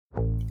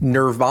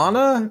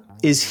Nirvana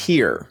is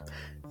here.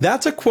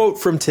 That's a quote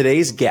from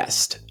today's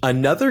guest,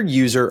 another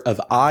user of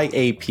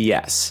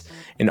iAPS,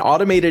 an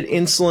automated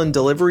insulin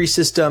delivery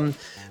system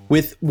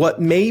with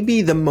what may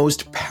be the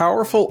most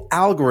powerful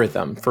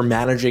algorithm for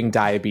managing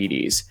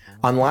diabetes.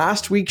 On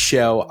last week's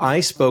show,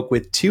 I spoke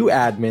with two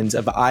admins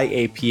of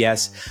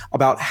iAPS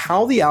about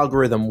how the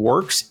algorithm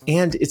works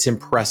and its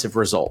impressive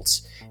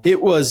results.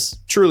 It was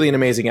truly an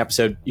amazing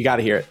episode. You got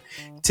to hear it.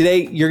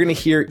 Today, you're going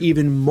to hear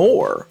even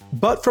more,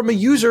 but from a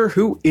user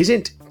who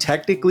isn't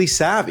technically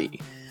savvy.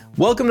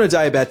 Welcome to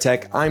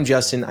Diabetic. I'm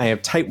Justin. I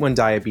have type 1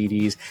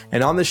 diabetes,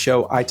 and on the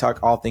show, I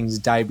talk all things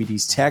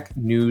diabetes tech,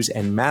 news,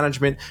 and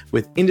management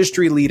with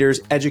industry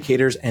leaders,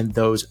 educators, and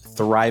those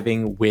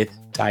thriving with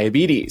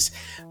diabetes.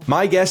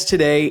 My guest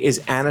today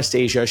is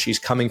Anastasia. She's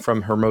coming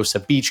from Hermosa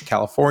Beach,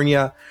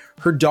 California.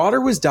 Her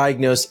daughter was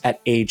diagnosed at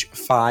age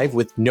 5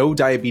 with no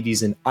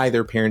diabetes in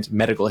either parent's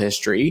medical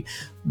history.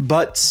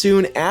 But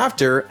soon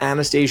after,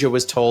 Anastasia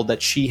was told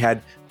that she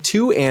had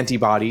 2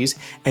 antibodies,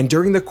 and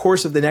during the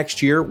course of the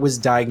next year was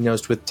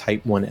diagnosed with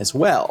type 1 as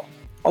well.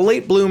 A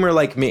late bloomer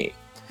like me.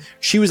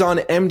 She was on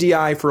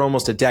MDI for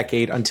almost a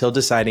decade until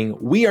deciding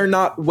we are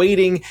not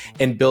waiting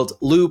and built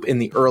Loop in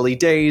the early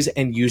days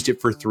and used it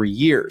for 3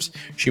 years.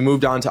 She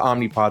moved on to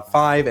Omnipod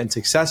 5 and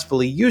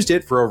successfully used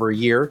it for over a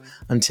year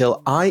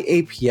until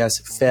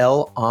iAPS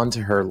fell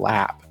onto her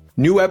lap.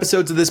 New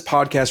episodes of this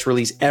podcast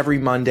release every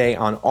Monday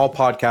on all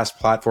podcast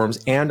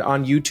platforms and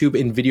on YouTube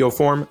in video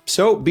form,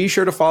 so be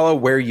sure to follow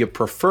where you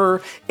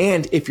prefer.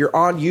 And if you're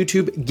on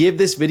YouTube, give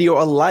this video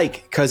a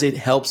like because it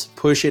helps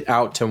push it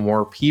out to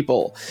more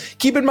people.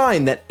 Keep in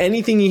mind that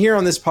anything you hear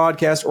on this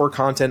podcast or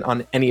content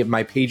on any of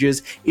my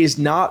pages is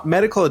not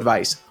medical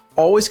advice.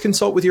 Always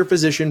consult with your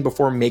physician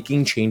before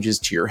making changes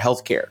to your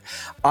healthcare.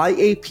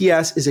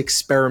 iAPS is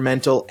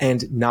experimental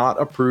and not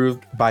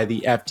approved by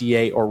the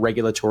FDA or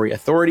regulatory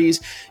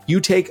authorities. You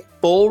take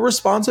full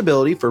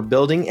responsibility for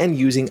building and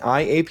using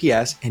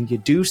iAPS, and you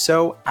do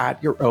so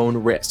at your own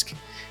risk.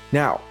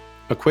 Now,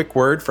 a quick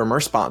word from our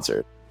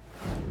sponsor.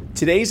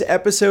 Today's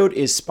episode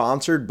is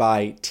sponsored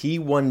by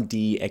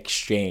T1D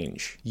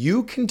Exchange.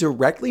 You can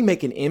directly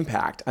make an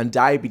impact on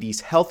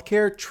diabetes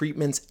healthcare,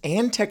 treatments,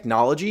 and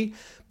technology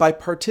by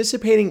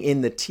participating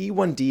in the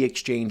T1D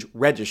Exchange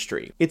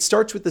registry. It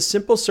starts with a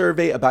simple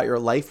survey about your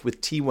life with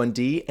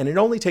T1D, and it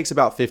only takes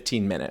about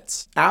 15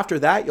 minutes. After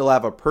that, you'll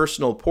have a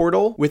personal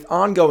portal with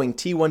ongoing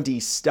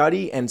T1D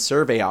study and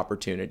survey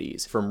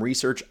opportunities, from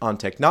research on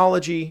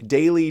technology,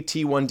 daily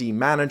T1D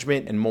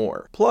management, and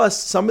more.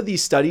 Plus, some of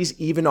these studies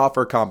even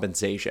offer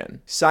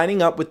compensation.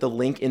 Signing up with the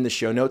link in the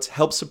show notes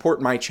helps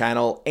support my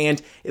channel,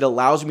 and it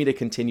allows me to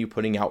continue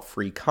putting out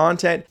free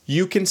content.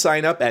 You can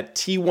sign up at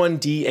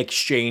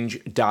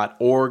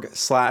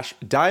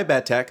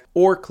t1dexchange.org/diabetic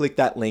or click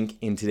that link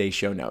in today's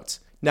show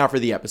notes. Now for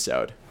the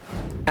episode.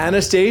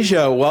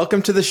 Anastasia,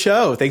 welcome to the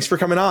show. Thanks for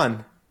coming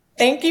on.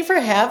 Thank you for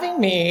having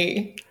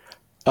me.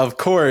 Of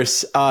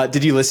course.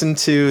 Did you listen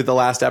to the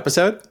last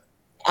episode?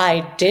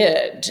 I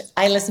did.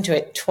 I listened to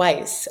it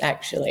twice,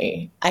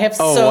 actually. I have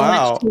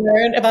much to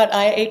learn about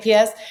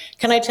iAPS.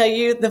 Can I tell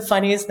you the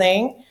funniest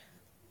thing?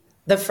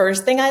 The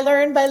first thing I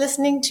learned by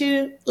listening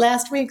to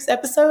last week's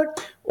episode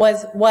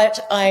was what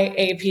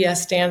iAPS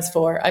stands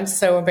for. I'm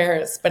so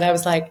embarrassed, but I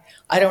was like,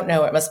 I don't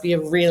know. It must be a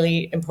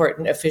really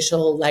important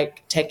official,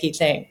 techie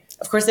thing.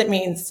 Of course, it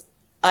means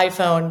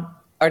iPhone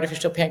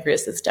Artificial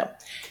Pancreas System.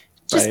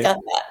 Just got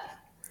that.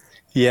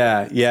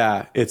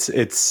 Yeah.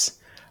 It's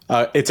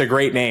a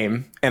great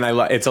name, and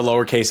it's a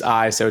lowercase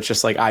I, so it's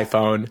just like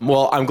iPhone.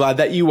 Well, I'm glad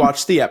that you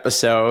watched the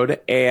episode,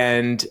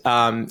 and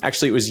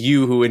actually, it was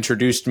you who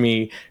introduced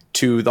me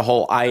to the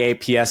whole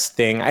iAPS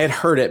thing. I had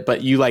heard it,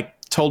 but you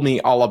told me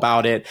all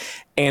about it.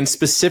 And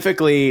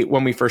specifically,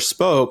 when we first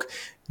spoke,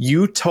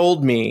 you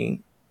told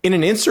me in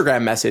an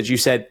Instagram message, you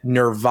said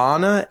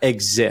Nirvana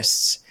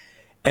exists.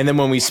 And then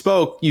when we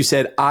spoke, you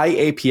said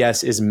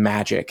iAPS is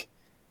magic.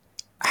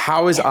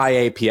 How is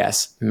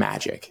iAPS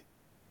magic?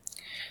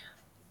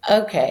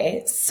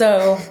 Okay,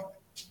 so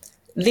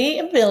the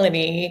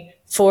ability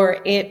for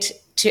it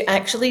to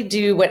actually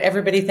do what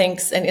everybody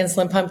thinks an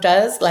insulin pump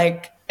does,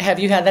 have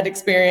you had that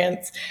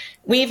experience?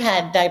 We've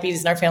had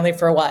diabetes in our family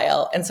for a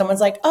while, and someone's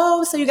like,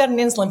 oh, so you got an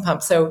insulin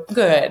pump, so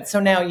good.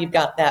 So now you've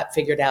got that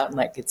figured out, and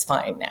it's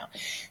fine now.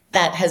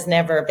 That has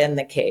never been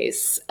the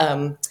case.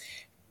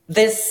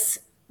 This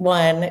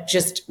one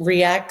just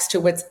reacts to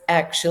what's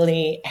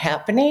actually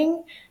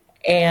happening,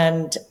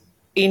 and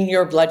in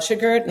your blood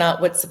sugar, not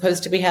what's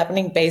supposed to be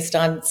happening based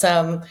on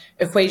some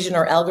equation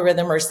or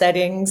algorithm or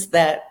settings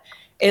that,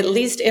 at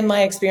least in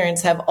my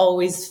experience, have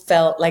always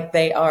felt like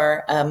they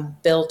are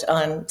built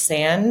on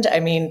sand.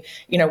 I mean,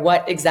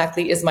 what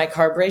exactly is my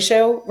carb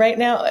ratio right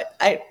now?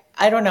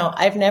 I don't know.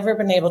 I've never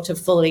been able to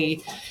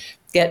fully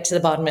get to the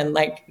bottom and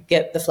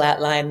get the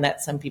flat line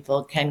that some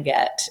people can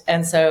get.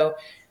 And so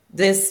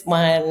this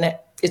one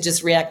is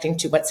just reacting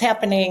to what's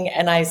happening.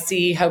 And I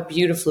see how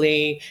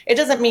beautifully, it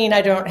doesn't mean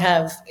I don't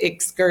have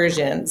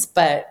excursions,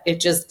 but it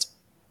just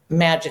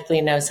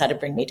magically knows how to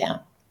bring me down.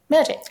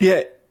 Magic.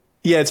 Yeah.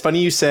 Yeah, it's funny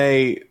you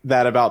say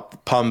that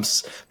about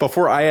pumps.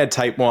 Before I had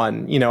type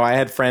 1, I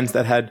had friends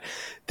that had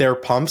their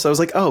pumps. I was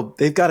like, oh,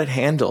 they've got it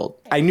handled.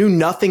 I knew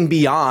nothing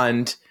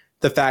beyond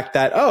the fact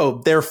that,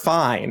 oh, they're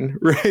fine,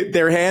 right?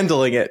 They're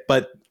handling it.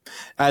 But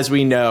as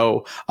we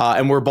know,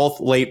 and we're both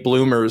late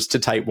bloomers to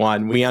type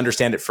 1, we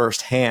understand it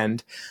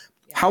firsthand.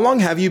 How long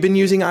have you been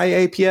using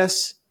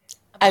iAPS?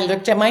 I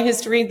looked at my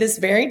history this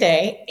very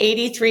day,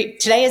 83.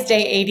 Today is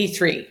day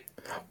 83.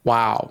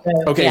 Wow.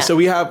 Okay, yeah. so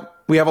we have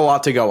a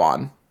lot to go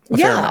on. A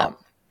fair amount.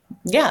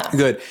 Yeah.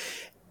 Good.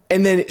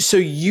 And then, so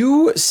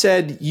you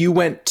said you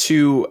went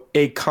to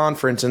a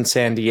conference in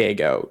San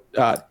Diego,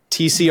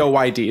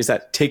 TCOYD. Is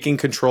that Taking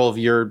Control of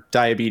Your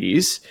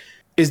Diabetes?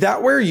 Is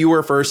that where you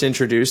were first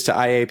introduced to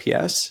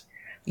iAPS?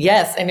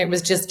 Yes, and it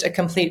was just a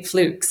complete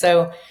fluke.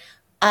 So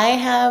I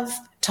have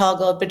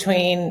toggled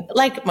between,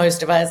 like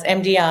most of us,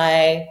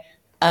 MDI.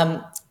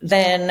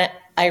 Then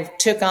I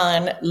took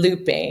on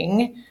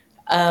looping.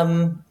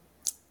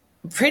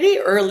 Pretty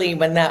early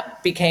when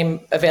that became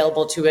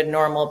available to a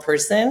normal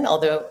person,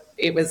 although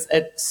it was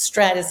a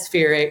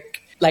stratospheric,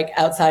 like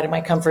outside of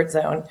my comfort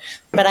zone.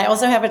 But I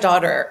also have a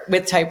daughter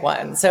with type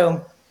 1.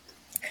 So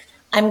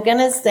I'm going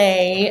to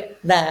say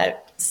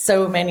that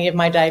so many of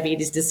my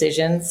diabetes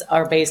decisions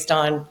are based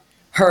on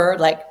her,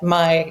 like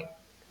my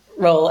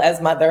role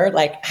as mother,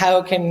 like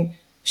how can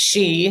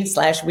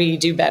she/we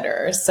do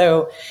better?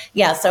 So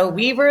yeah, so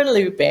we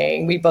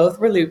both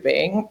were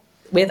looping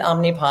with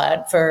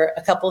Omnipod for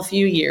a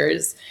few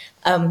years.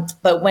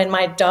 But when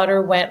my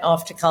daughter went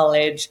off to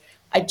college,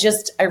 I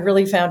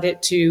really found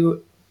it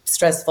too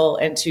stressful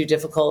and too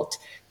difficult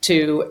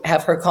to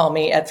have her call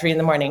me at 3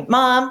 a.m.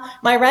 Mom,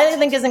 my Riley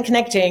link isn't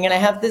connecting and I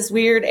have this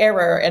weird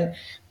error. And,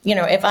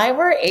 if I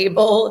were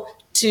able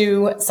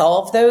to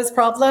solve those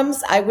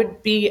problems, I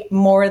would be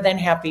more than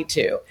happy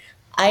to.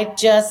 I've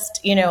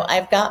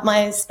got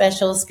my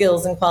special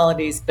skills and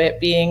qualities, but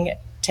being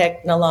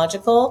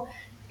technological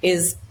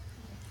is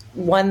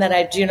one that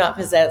I do not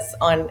possess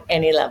on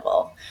any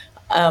level.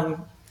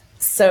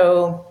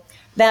 So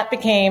that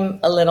became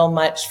a little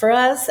much for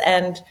us.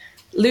 And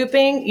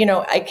looping,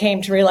 I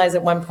came to realize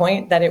at one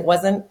point that it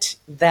wasn't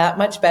that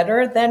much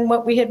better than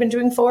what we had been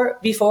doing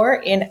before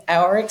in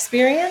our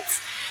experience.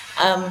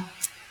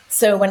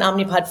 So when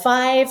Omnipod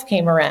 5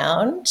 came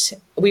around,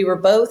 we were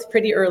both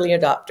pretty early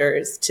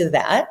adopters to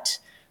that.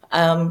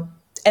 And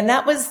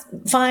that was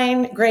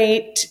fine,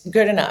 great,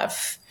 good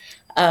enough.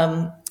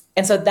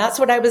 And so that's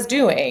what I was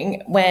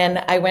doing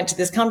when I went to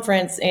this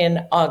conference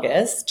in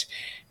August.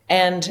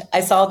 And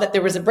I saw that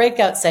there was a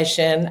breakout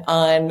session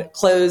on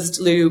closed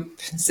loop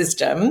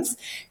systems.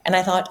 And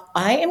I thought,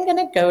 I am going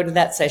to go to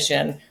that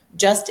session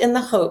just in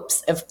the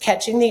hopes of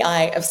catching the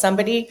eye of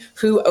somebody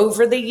who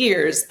over the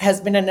years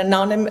has been an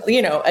anonymous,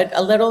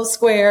 a little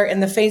square in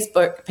the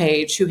Facebook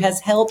page who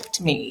has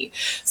helped me.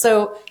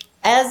 So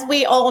as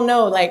we all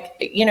know,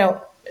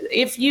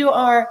 if you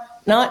are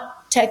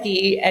not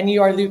techie and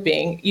you are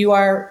looping, you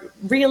are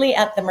really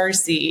at the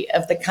mercy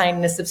of the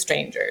kindness of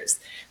strangers.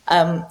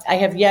 I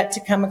have yet to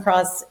come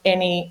across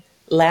any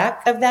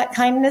lack of that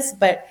kindness,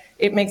 but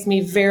it makes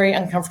me very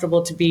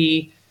uncomfortable to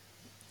be,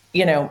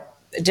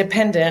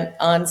 dependent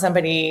on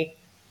somebody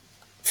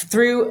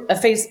through a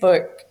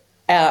Facebook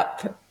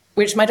app,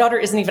 which my daughter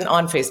isn't even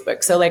on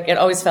Facebook. So it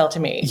always fell to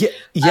me.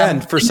 Yeah.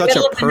 And for such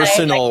a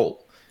personal,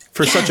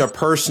 such a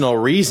personal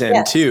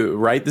reason too,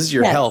 right? This is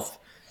your health.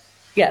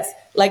 Yes.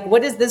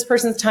 What is this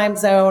person's time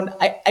zone?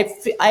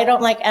 I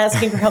don't like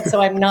asking for help.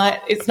 So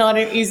it's not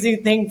an easy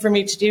thing for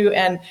me to do.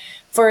 And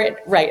for it,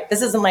 right.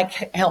 This isn't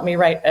help me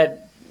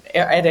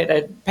edit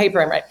a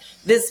paper and write.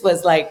 This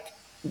was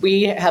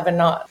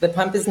the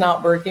pump is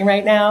not working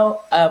right now.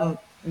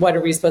 What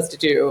are we supposed to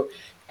do?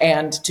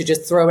 And to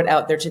just throw it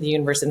out there to the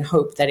universe and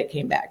hope that it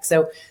came back.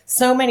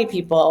 So many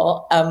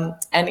people,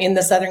 and in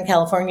the Southern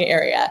California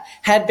area,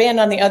 had been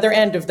on the other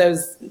end of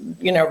those,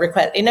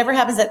 requests. It never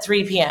happens at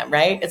 3 p.m.,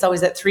 right? It's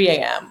always at 3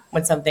 a.m.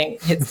 when something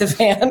hits the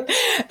fan.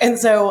 And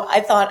so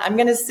I thought, I'm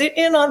going to sit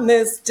in on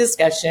this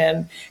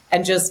discussion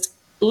and just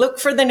look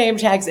for the name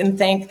tags and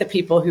thank the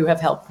people who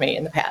have helped me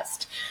in the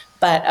past.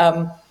 But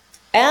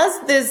as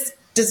this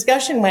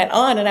discussion went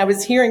on, and I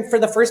was hearing for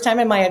the first time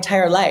in my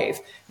entire life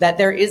that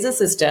there is a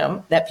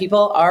system that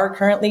people are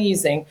currently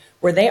using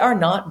where they are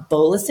not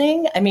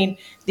bolusing. I mean,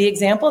 the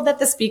example that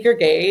the speaker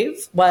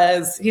gave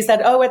was, he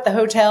said, at the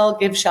hotel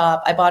gift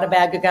shop, I bought a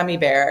bag of gummy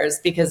bears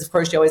because, of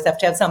course, you always have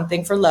to have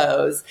something for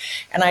Lowe's.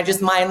 And I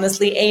just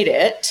mindlessly ate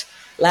it.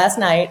 Last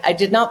night, I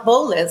did not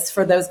bolus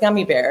for those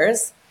gummy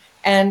bears,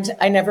 and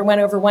I never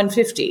went over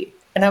 150.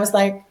 And I was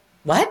like,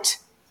 what?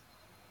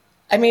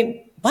 I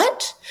mean,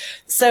 what?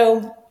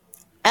 So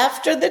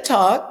after the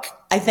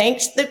talk, I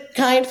thanked the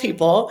kind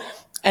people,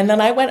 and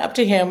then I went up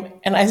to him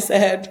and I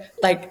said,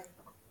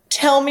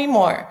 tell me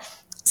more.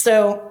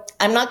 So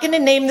I'm not going to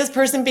name this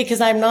person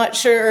because I'm not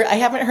sure. I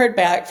haven't heard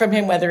back from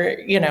him whether,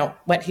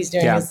 what he's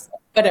doing is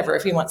whatever,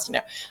 if he wants to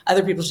know.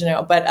 Other people should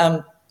know.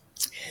 But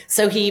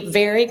so he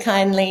very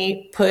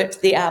kindly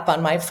put the app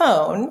on my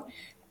phone,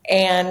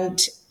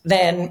 and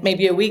then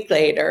maybe a week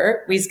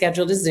later, we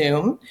scheduled a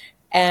Zoom.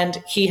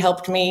 And he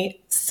helped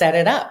me set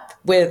it up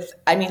with,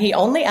 I mean, he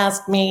only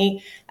asked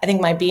me, I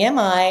think, my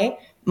BMI,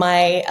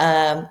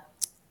 my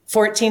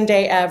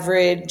 14-day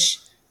average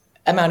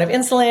amount of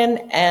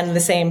insulin, and the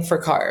same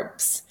for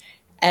carbs.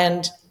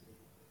 And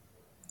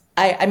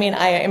I mean,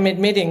 I am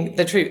admitting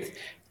the truth.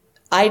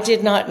 I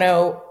did not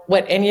know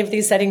what any of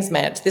these settings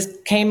meant. This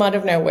came out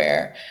of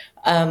nowhere.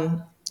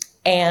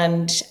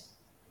 And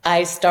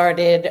I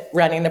started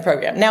running the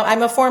program. Now,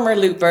 I'm a former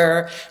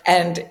looper,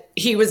 and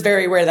he was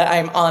very aware that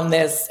I'm on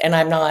this and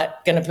I'm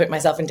not going to put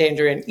myself in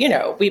danger. And, you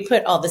know, we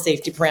put all the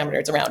safety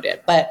parameters around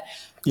it. But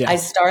I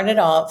started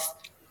off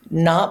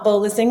not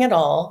bolusing at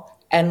all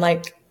and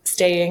like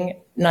staying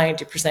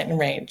 90% in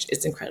range.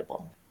 It's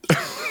incredible.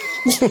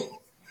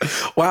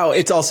 Wow.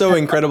 It's also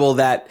incredible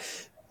that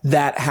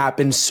that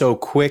happens so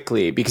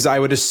quickly, because I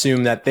would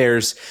assume that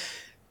there's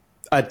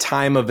a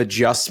time of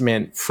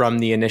adjustment from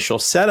the initial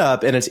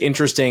setup. And it's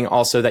interesting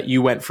also that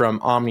you went from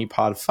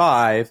Omnipod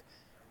 5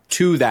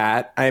 to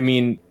that. I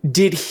mean,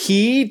 did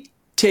he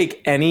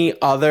take any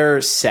other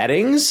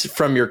settings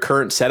from your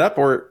current setup,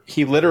 or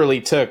he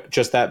literally took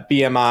just that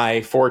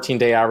BMI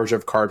 14-day average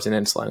of carbs and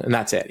insulin, and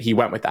that's it? He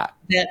went with that.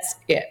 That's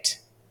it.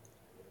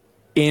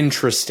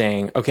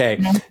 Interesting.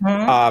 Okay.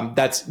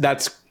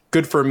 That's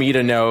good for me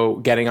to know,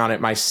 getting on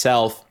it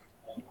myself.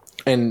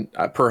 And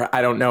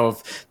I don't know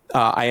if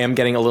I am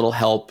getting a little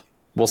help.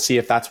 We'll see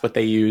if that's what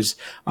they use.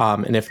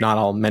 And if not,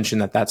 I'll mention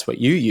that that's what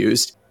you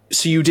used.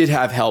 So you did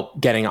have help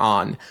getting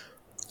on.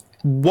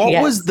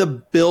 What was the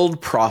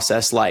build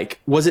process like?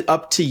 Was it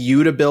up to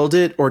you to build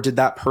it, or did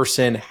that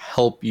person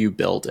help you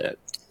build it?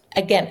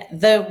 Again,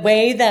 the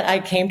way that I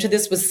came to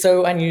this was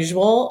so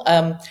unusual.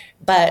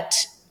 But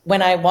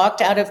when I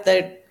walked out of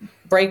the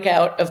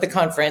breakout of the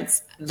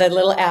conference, the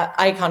little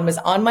icon was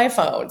on my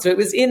phone. So it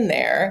was in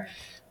there.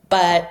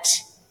 But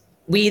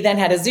we then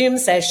had a Zoom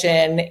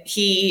session.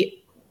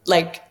 He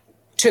like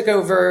took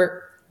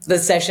over the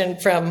session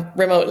from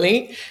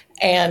remotely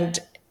and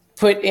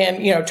put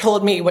in, you know,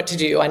 told me what to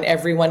do on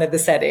every one of the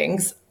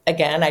settings.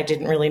 Again, I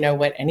didn't really know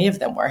what any of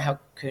them were. How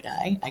could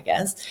I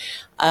guess.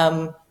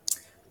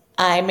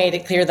 I made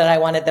it clear that I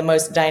wanted the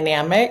most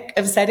dynamic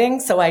of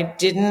settings. So I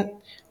didn't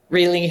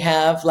really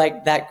have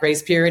like that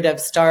grace period of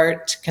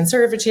start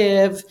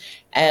conservative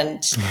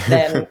and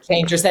then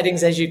change your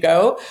settings as you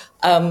go.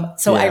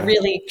 I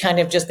really kind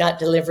of just got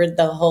delivered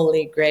the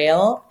holy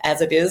grail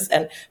as it is.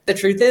 And the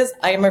truth is,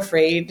 I am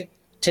afraid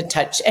to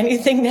touch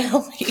anything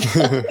now.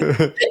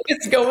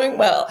 It's going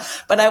well.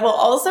 But I will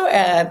also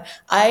add,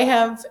 I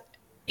have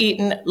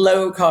eaten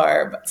low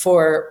carb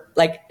for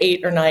like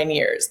 8 or 9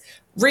 years.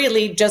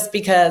 Really just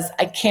because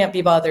I can't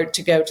be bothered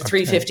to go to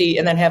 350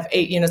 and then have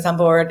 8 units on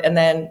board and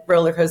then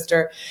roller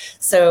coaster.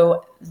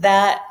 So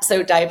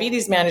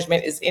diabetes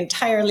management is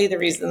entirely the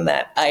reason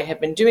that I have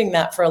been doing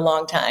that for a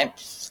long time.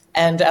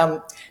 And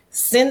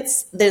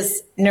since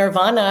this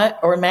nirvana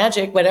or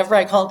magic, whatever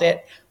I called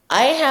it,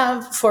 I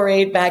have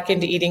forayed back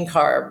into eating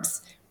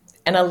carbs.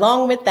 And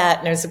along with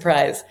that, no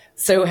surprise,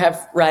 so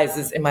have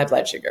rises in my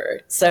blood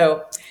sugar.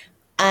 So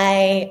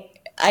I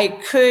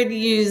could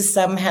use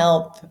some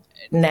help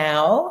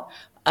now,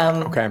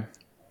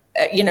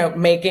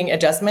 making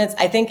adjustments.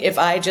 I think if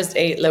I just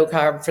ate low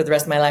carb for the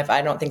rest of my life,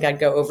 I don't think I'd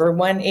go over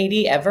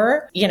 180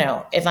 ever. You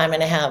know, if I'm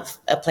going to have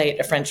a plate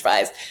of French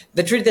fries,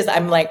 the truth is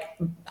I'm like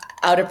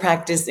out of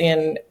practice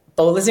in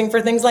bolusing for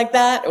things like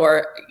that,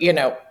 or, you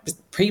know,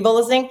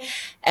 pre-bolusing.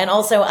 And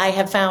also I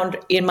have found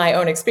in my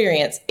own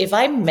experience, if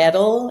I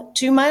meddle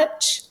too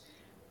much,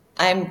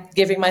 I'm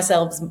giving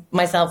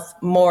myself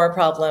more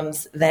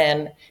problems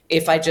than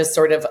if I just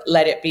sort of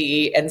let it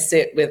be and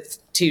sit with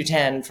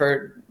 210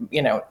 for,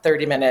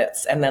 30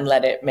 minutes and then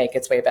let it make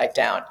its way back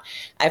down.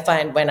 I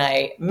find when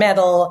I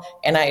meddle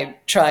and I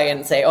try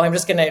and say, I'm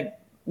just going to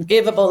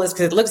give a bolus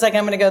because it looks like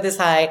I'm going to go this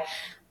high,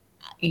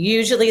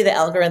 usually the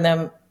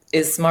algorithm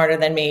is smarter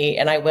than me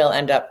and I will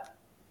end up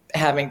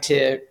having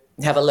to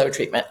have a low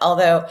treatment.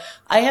 Although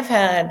I have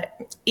had,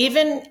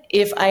 even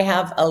if I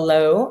have a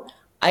low,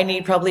 I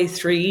need probably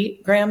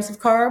 3 grams of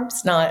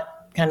carbs, not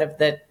kind of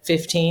the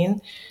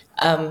 15.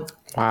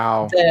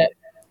 Wow.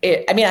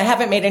 I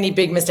haven't made any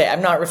big mistake.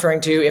 I'm not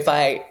referring to if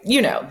I,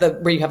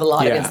 where you have a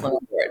lot of insulin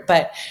on board.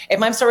 But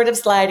if I'm sort of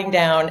sliding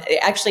down,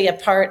 actually a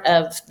part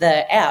of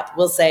the app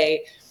will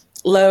say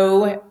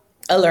low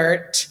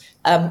alert,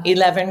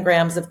 11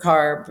 grams of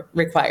carb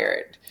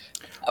required.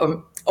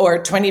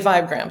 Or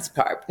 25 grams of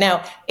carb.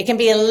 Now, it can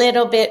be a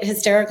little bit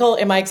hysterical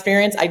in my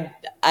experience.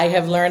 I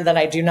have learned that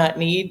I do not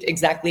need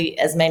exactly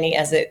as many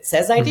as it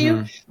says I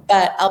do,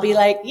 but I'll be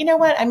like, you know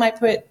what? I might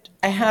put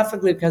a half a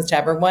glucose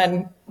tab or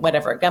one,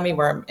 whatever, gummy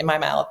worm in my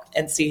mouth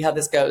and see how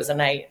this goes,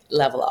 and I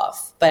level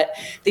off. But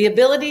the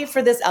ability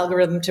for this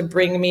algorithm to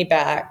bring me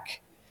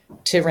back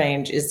to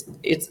range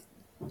it's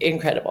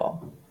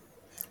incredible.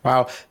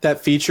 Wow.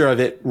 That feature of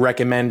it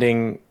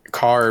recommending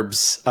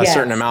carbs a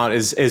certain amount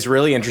is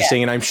really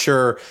interesting. And I'm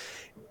sure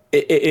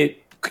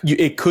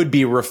it could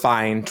be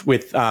refined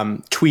with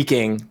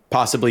tweaking,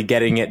 possibly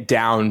getting it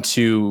down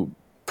to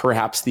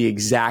perhaps the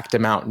exact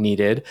amount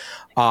needed.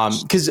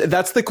 Because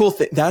that's the cool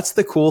thing. That's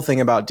the cool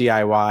thing about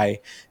DIY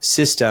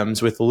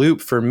systems with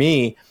Loop. For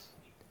me,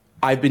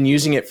 I've been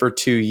using it for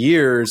 2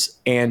 years,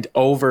 and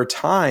over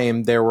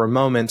time, there were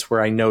moments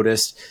where I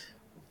noticed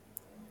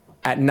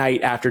at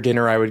night after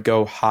dinner, I would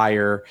go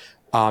higher,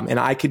 and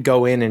I could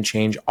go in and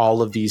change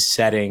all of these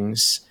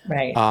settings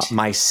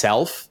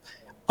myself.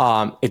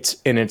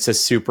 It's a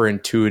super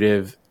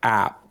intuitive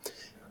app.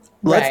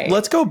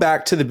 Let's go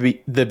back to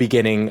the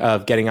beginning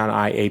of getting on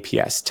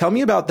iAPS. Tell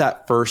me about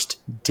that first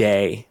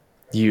day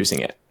using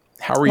it.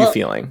 How were you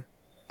feeling?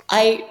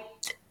 I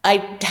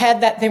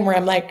had that thing where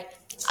I'm like,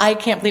 I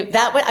can't believe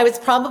that. I was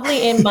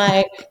probably in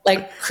my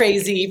like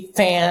crazy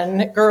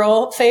fan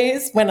girl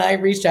phase when I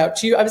reached out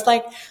to you. I was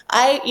like,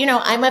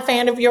 I'm a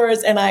fan of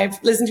yours and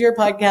I've listened to your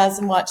podcasts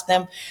and watched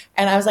them.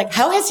 And I was like,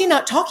 how has he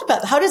not talked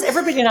about that? How does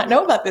everybody not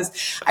know about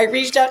this? I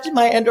reached out to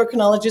my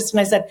endocrinologist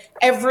and I said,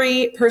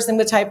 every person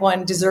with type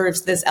 1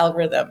 deserves this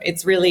algorithm.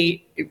 It's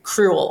really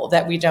cruel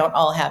that we don't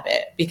all have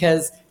it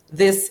because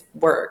this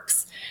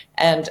works.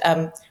 And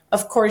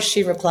of course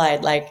she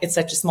replied, like, it's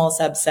such a small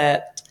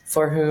subset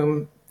for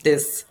whom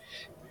this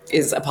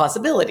is a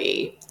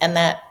possibility. And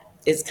that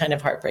is kind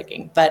of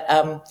heartbreaking. But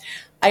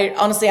I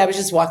was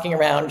just walking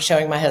around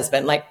showing my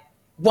husband like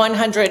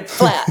 100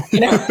 flat,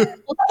 look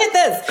at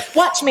this,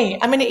 watch me.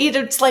 I'm going to eat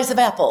a slice of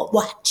apple.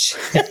 Watch.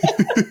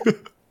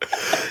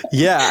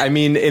 Yeah. I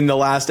mean, in the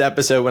last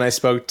episode when I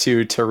spoke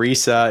to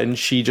Teresa and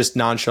she just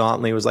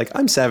nonchalantly was like,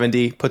 I'm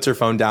 70, puts her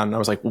phone down. And I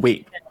was like,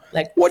 wait,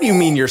 like, what do you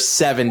mean you're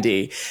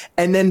 70?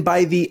 And then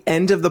by the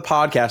end of the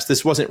podcast,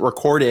 this wasn't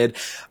recorded.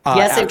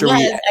 Yes, it was.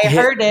 I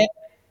heard it.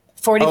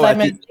 45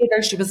 minutes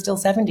later, she was still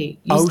 70.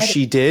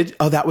 She did?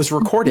 Oh, that was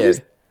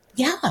recorded.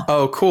 Yeah.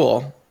 Oh,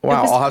 cool.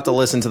 Wow. I'll have to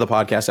listen to the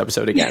podcast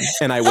episode again.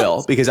 And I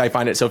will, because I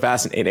find it so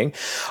fascinating.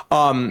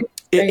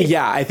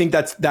 I think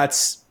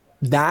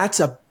that's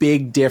a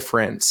big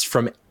difference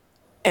from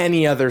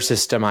any other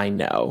system I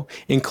know,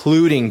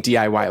 including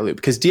DIY Loop,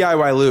 because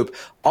DIY Loop,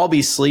 I'll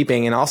be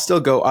sleeping and I'll still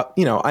go up,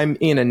 I'm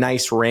in a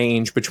nice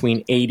range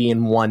between 80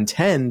 and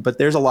 110, but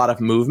there's a lot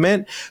of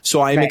movement. So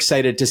I'm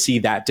excited to see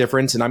that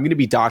difference. And I'm going to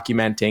be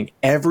documenting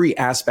every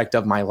aspect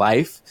of my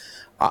life.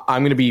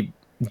 I'm going to be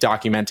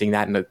documenting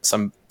that in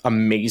some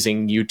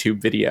amazing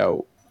YouTube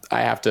video.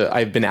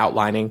 I've been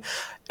outlining.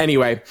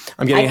 Anyway,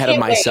 I'm getting ahead of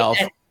myself.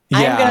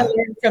 I'm going to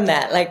learn from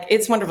that. Like,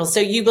 it's wonderful. So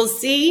you will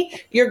see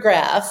your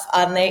graph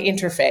on the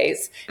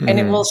interface and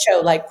it will show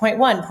like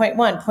 0.1,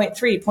 0.1,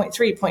 0.3,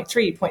 0.3,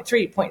 0.3,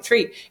 0.3,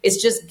 0.3.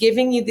 It's just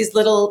giving you these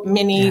little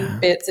mini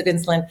bits of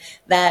insulin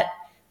that,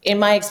 in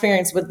my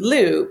experience with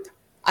Loop,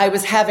 I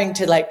was having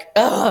to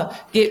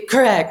get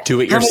correct. Do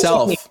it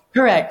yourself.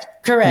 Correct.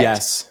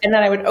 Yes. And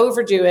then I would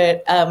overdo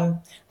it.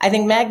 I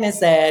think Magnus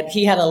said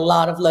he had a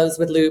lot of lows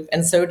with Loop,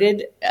 and so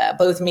did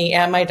both me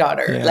and my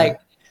daughter. Yeah. Like,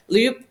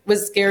 Loop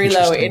was scary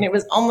low, and it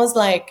was almost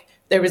like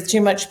there was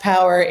too much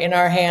power in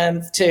our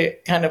hands to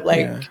kind of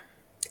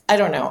I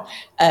don't know,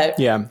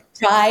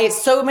 try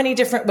so many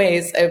different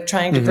ways of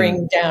trying to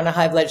bring down a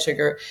high blood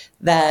sugar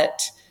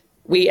that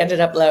we ended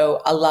up low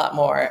a lot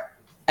more.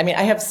 I mean,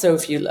 I have so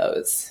few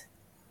lows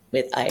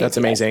with iAPS. That's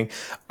amazing.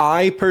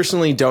 I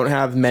personally don't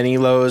have many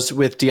lows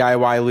with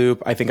DIY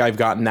Loop. I think I've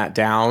gotten that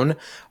down,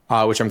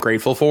 which I'm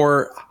grateful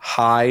for.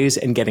 Highs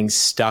and getting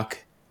stuck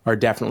are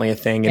definitely a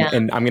thing.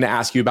 And I'm going to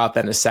ask you about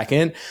that in a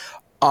second.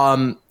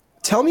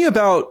 Tell me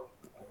about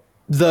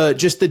the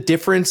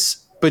difference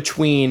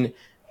between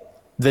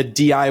the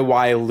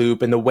DIY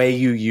Loop and the way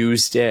you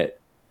used it.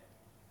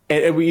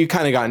 And you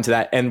kind of got into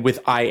that. And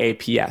with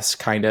iAPS,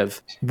 kind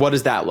of, what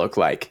does that look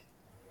like?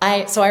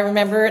 So I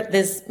remember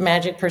this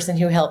magic person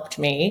who helped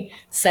me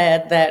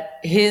said that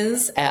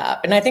his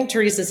app, and I think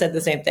Teresa said the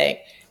same thing,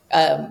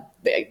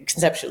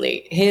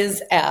 conceptually,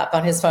 his app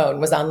on his phone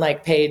was on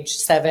like page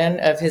 7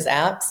 of his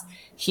apps.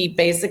 He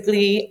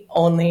basically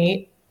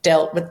only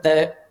dealt with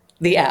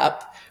the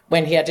app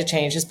when he had to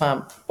change his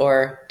pump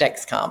or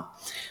Dexcom.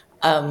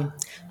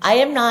 I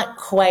am not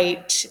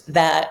quite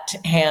that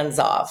hands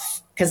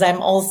off because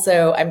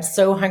I'm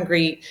so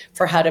hungry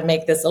for how to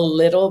make this a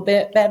little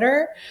bit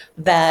better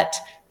that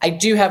I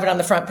do have it on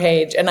the front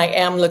page and I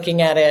am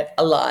looking at it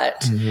a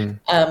lot.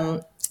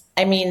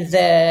 I mean,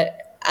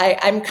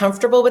 I'm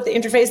comfortable with the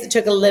interface. It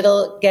took a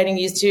little getting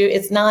used to.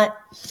 It's not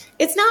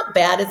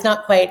bad. It's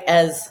not quite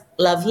as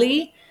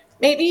lovely,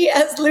 maybe,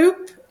 as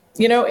Loop.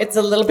 It's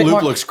a little bit more.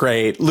 Loop looks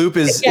great. Loop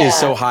is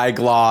so high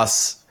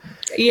gloss.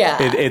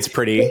 Yeah. It's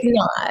pretty.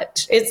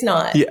 It's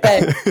not,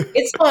 but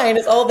it's fine.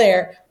 It's all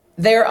there.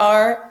 There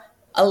are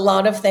a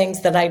lot of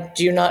things that I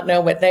do not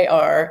know what they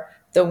are.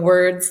 The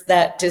words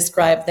that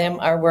describe them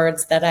are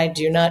words that I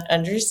do not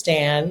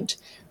understand.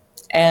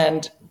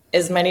 And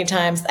as many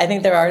times, I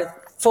think there are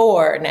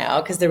 4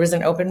 now, because there was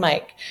an open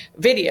mic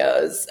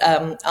videos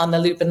on the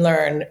Loop and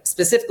Learn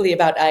specifically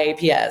about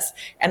iAPS.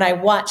 And I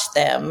watched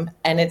them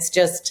and it's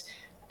just,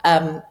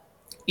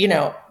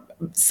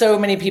 so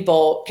many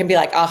people can be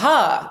like,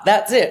 aha,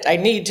 that's it. I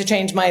need to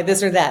change my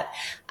this or that.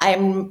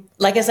 I'm,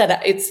 like I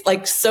said, it's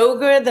like so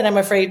good that I'm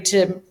afraid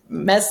to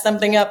mess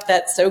something up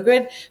that's so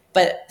good.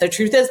 But the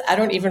truth is, I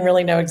don't even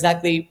really know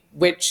exactly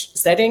which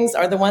settings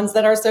are the ones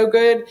that are so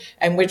good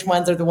and which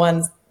ones are the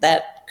ones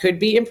that could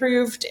be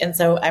improved. And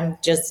so I'm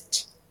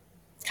just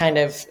kind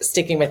of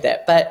sticking with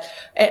it. But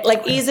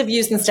like ease of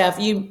use and stuff,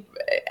 you,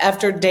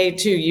 after day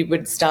 2, you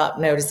would stop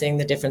noticing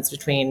the difference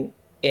between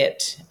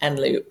it and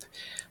Loop.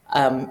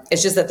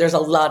 It's just that there's a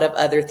lot of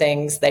other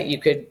things that you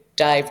could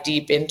dive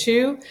deep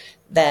into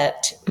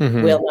that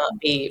will not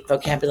be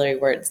vocabulary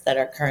words that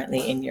are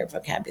currently in your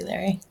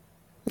vocabulary.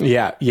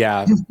 Yeah,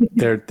 yeah.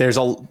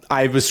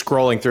 I was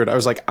scrolling through it. I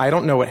was like, I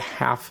don't know what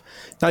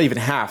not even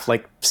half,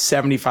 like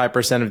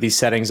 75% of these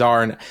settings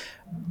are. And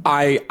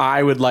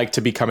I would like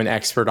to become an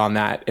expert on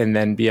that and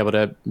then be able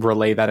to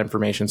relay that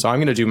information. So I'm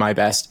going to do my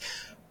best.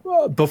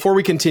 Before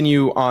we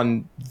continue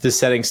on the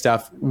setting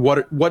stuff,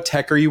 what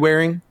tech are you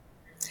wearing?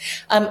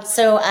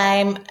 So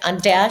I'm on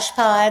Dash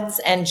Pods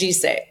and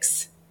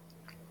G6.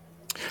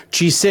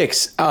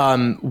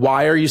 G6.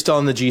 Why are you still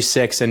on the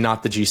G6 and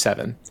not the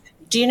G7?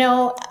 Do you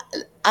know,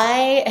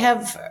 I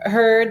have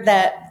heard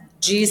that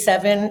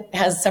G7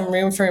 has some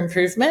room for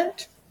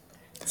improvement.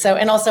 So,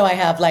 and also I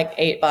have like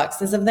 8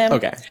 boxes of them.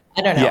 Okay.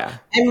 I don't know. Yeah.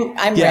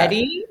 I'm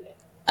ready.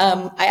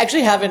 I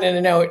actually have it in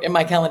a note in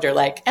my calendar,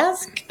 like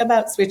ask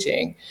about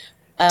switching.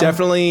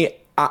 Definitely.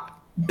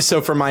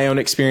 So from my own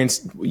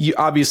experience, you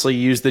obviously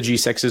use the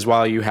G6s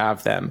while you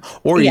have them,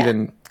 or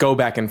even go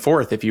back and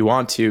forth if you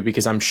want to,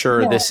 because I'm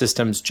sure this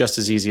system's just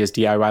as easy as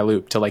DIY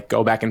Loop to like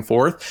go back and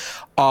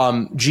forth.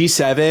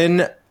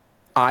 G7,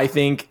 I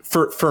think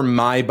for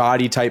my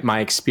body type, my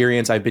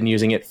experience, I've been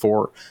using it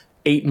for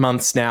 8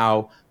 months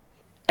now.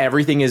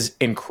 Everything is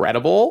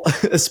incredible,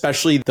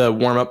 especially the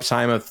warm-up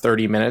time of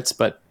 30 minutes,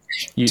 but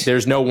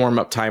there's no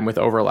warm-up time with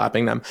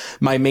overlapping them.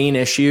 My main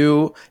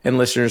issue, and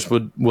listeners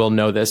will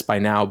know this by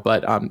now,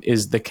 but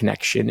is the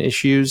connection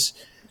issues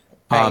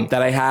that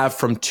I have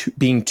from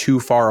being too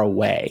far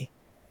away.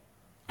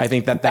 I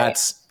think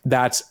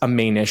that's a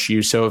main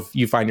issue. So if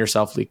you find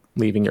yourself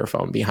leaving your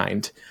phone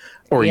behind,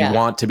 or you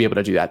want to be able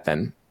to do that,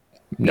 then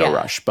no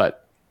rush.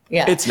 But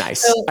it's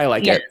nice. So, I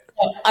like it.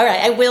 All right,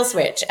 I will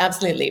switch,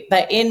 absolutely.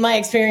 But in my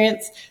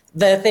experience,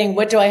 the thing,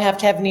 what do I have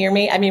to have near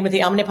me? I mean, with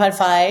the Omnipod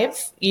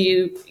 5,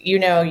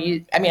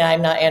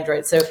 I'm not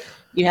Android, so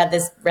you had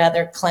this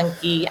rather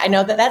clunky, I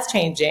know that that's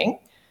changing,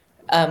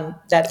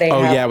 that they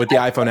have with the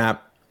iPhone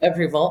app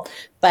approval.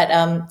 But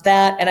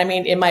that, and I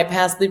mean, in my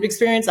past Loop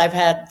experience, I've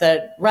had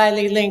the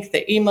Riley link,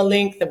 the EMA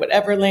link, the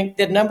whatever link,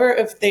 the number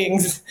of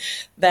things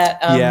that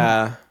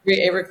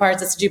it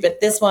requires us to do.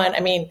 But this one, I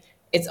mean,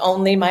 it's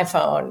only my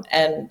phone,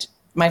 and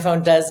my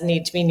phone does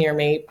need to be near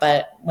me,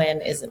 but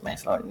when isn't my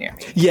phone near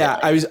me? Yeah,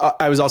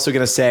 I was also going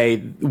to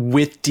say,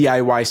 with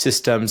DIY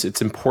systems, it's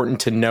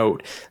important to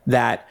note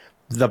that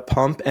the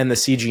pump and the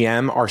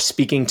CGM are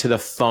speaking to the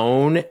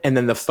phone, and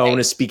then the phone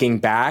is speaking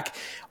back.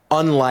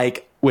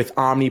 Unlike with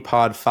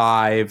Omnipod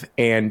 5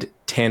 and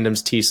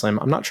Tandem's T-Slim,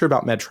 I'm not sure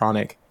about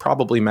Medtronic,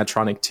 probably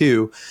Medtronic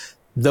too.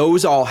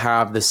 Those all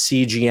have the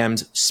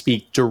CGMs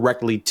speak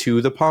directly to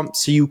the pump,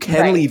 so you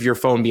can leave your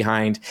phone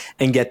behind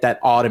and get that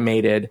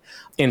automated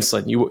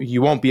insulin.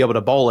 You won't be able to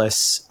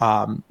bolus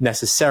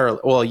necessarily.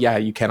 Well, yeah,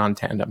 you can on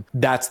Tandem.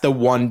 That's the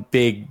one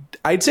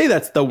I'd say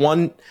that's the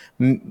one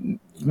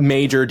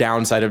major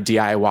downside of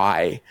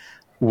DIY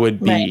would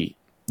be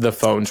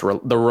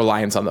the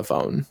reliance on the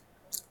phone.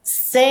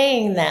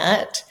 Saying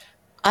that,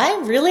 I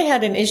really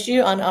had an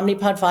issue on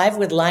Omnipod 5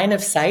 with line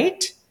of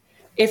sight.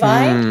 If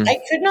I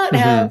could not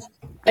have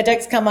a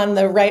Dexcom on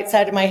the right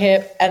side of my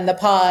hip and the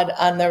pod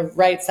on the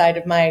right side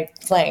of my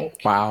flank.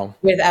 Wow.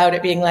 Without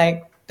it being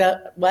like,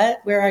 what?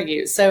 Where are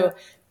you? So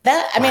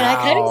that, I mean, I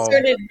kind of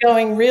started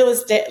going real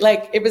estate.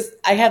 Like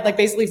I had like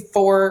basically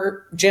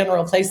 4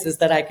 general places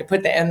that I could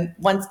put the, and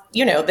once,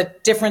 the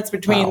difference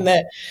between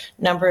the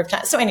number of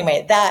times. So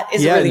anyway, that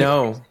is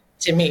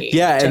to me.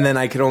 Yeah, and then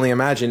I could only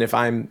imagine if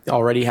I'm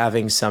already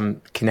having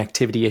some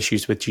connectivity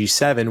issues with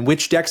G7,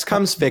 which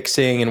Dexcom's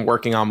fixing and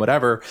working on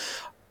whatever,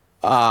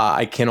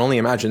 I can only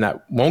imagine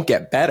that won't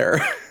get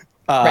better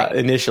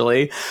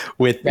initially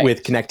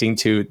with connecting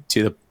to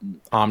the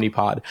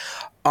Omnipod.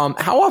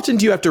 How often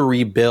do you have to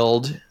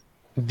rebuild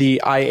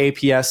the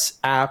iAPS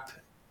app?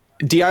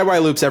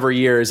 DIY Loops every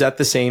year. Is that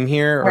the same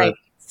here? Right.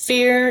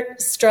 Fear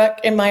struck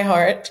in my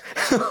heart.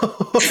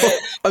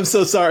 I'm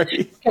so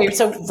sorry. Okay,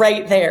 so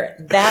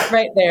that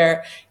right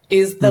there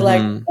is the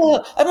I'm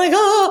like,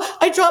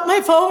 I dropped my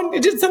phone.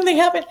 Did something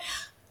happen?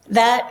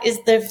 That is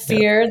the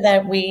fear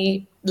that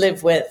we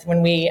live with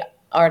when we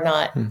are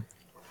not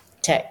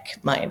tech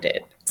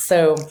minded.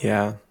 So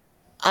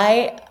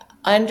I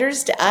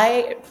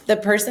understand. The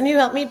person who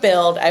helped me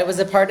build, I was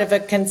a part of a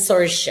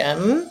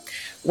consortium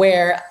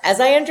where, as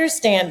I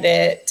understand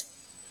it,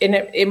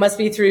 it must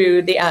be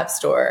through the App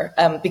Store,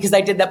 because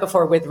I did that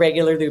before with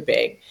regular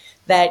looping,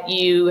 that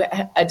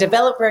a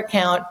developer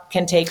account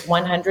can take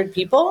 100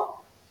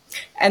 people.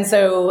 And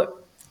so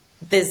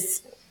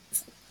this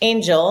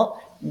angel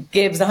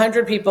gives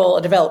 100 people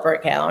a developer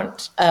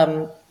account.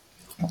 And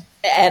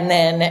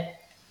then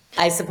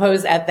I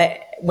suppose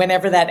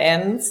whenever that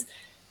ends,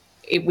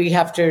 we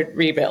have to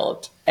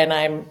rebuild. And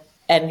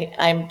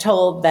I'm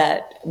told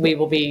that we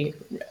will be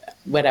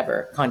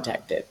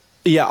contacted.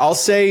 Yeah, I'll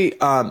say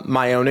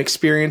my own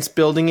experience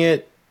building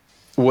it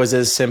was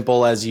as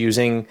simple as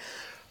using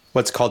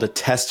what's called a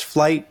test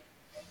flight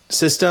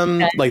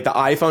system. Okay. Like the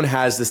iPhone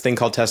has this thing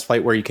called test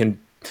flight where you can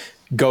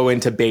go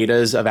into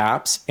betas of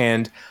apps.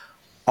 And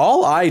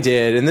all I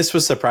did, and this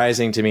was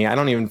surprising to me, I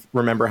don't even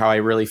remember how I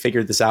really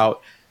figured this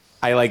out.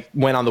 I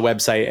went on the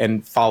website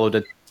and followed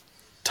a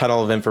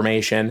tunnel of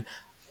information.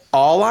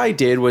 All I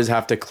did was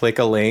have to click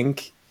a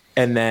link,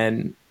 and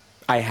then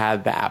I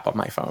had the app on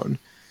my phone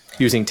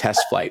using test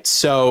flight.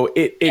 So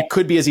it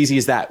could be as easy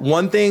as that.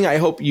 One thing I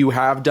hope you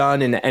have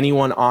done, and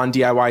anyone on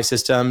DIY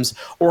systems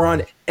or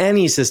on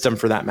any system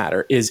for that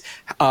matter, is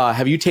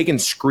have you taken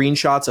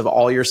screenshots of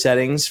all your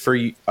settings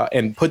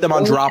and put them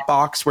on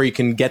Dropbox where you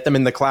can get them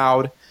in the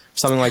cloud?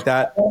 Something like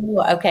that.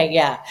 Oh, okay,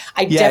 yeah.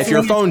 If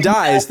your phone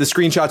dies, the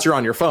screenshots are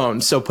on your phone.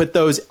 So put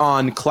those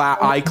on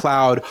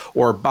iCloud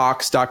or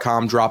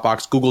Box.com,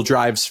 Dropbox, Google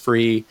Drive's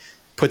free.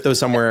 Put those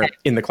somewhere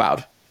in the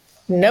cloud.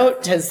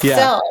 Note to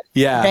self.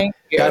 Yeah. Thank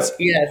you. Yes,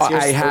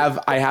 I have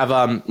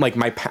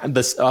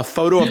a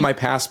photo of my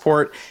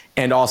passport,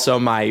 and also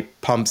my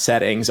pump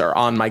settings are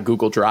on my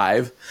Google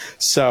Drive.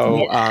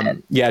 So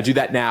do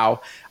that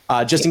now.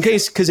 Just in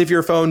case, because if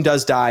your phone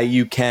does die,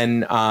 you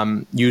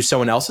can use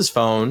someone else's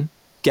phone,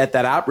 get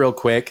that app real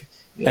quick,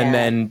 and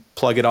then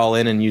plug it all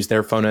in and use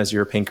their phone as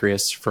your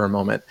pancreas for a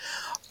moment.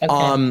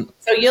 Okay.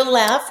 So you'll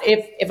laugh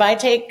if I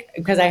take,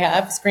 because I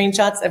have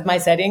screenshots of my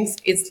settings,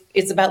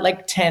 it's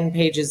about 10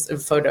 pages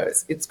of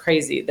photos. It's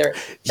crazy. It'll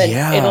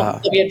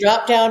be a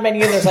drop down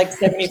menu. There's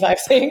 75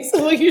 things.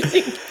 So you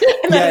think,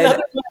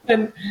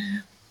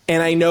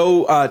 and I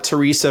know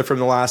Teresa from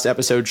the last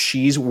episode,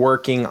 she's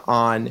working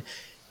on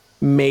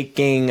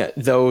making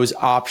those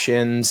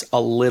options a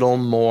little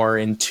more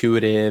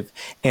intuitive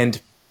and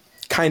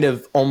kind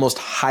of almost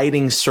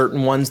hiding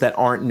certain ones that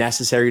aren't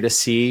necessary to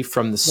see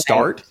from the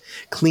start,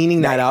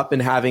 cleaning that up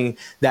and having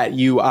that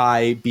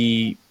UI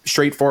be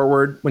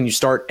straightforward when you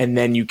start, and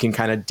then you can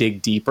kind of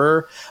dig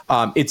deeper.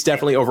 It's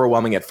definitely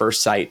overwhelming at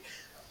first sight.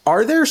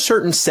 Are there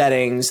certain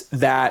settings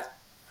that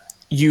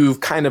you've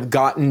kind of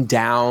gotten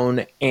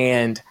down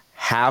and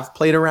have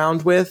played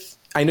around with?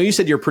 I know you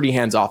said you're pretty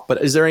hands-off,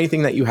 but is there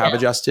anything that you have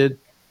adjusted?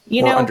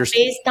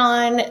 Based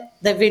on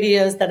the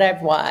videos that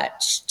I've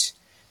watched,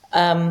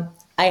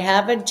 I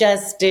have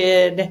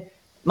adjusted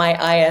my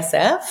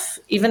ISF,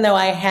 even though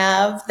I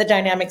have the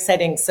dynamic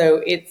settings,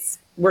 so it's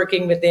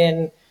working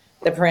within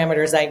the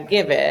parameters I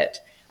give it.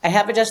 I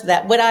have adjusted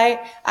that. What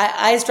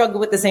I struggle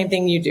with the same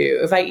thing you do.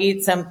 If I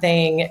eat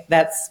something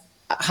that's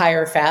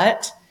higher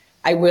fat,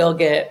 I will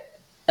get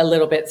a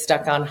little bit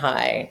stuck on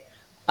high.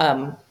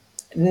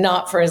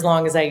 Not for as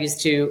long as I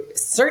used to.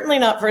 Certainly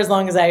not for as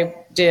long as I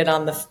did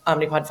on the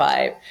Omnipod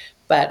 5.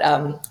 But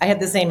I had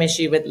the same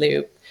issue with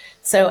Loop.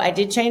 So I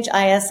did change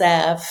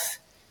ISF.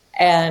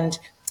 And,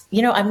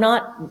 I'm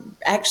not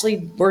actually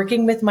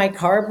working with my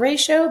carb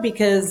ratio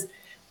because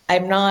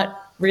I'm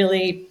not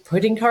really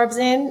putting carbs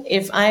in.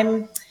 If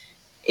I'm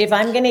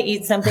going to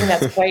eat something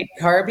that's quite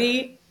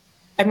carby,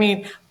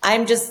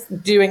 I'm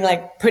just doing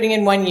putting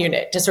in 1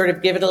 unit to sort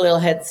of give it a little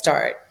head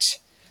start.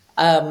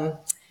 And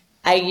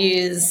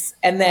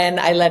then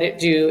I let it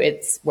do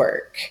its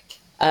work.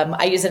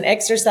 I use an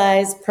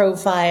exercise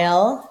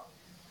profile,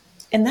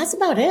 and that's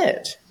about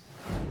it.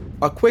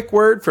 A quick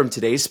word from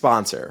today's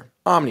sponsor,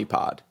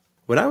 Omnipod.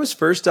 When I was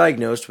first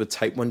diagnosed with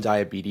type 1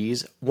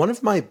 diabetes, one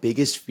of my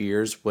biggest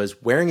fears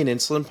was wearing an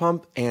insulin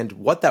pump and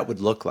what that would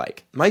look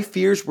like. My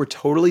fears were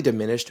totally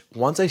diminished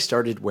once I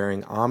started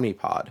wearing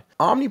Omnipod.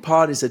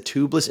 Omnipod is a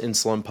tubeless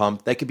insulin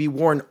pump that could be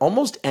worn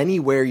almost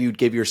anywhere you'd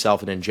give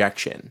yourself an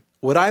injection.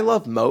 What I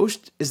love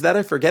most is that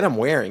I forget I'm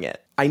wearing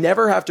it. I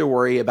never have to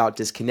worry about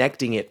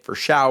disconnecting it for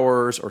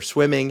showers or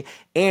swimming,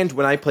 and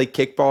when I play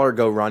kickball or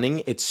go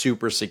running, it's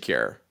super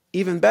secure.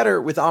 Even better,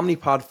 with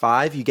Omnipod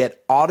 5, you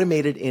get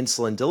automated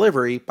insulin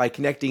delivery by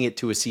connecting it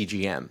to a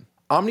CGM.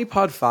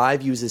 Omnipod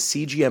 5 uses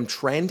CGM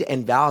trend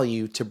and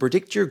value to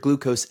predict your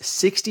glucose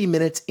 60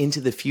 minutes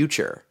into the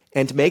future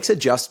and makes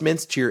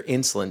adjustments to your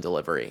insulin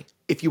delivery.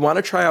 If you want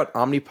to try out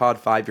Omnipod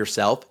 5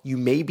 yourself, you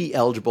may be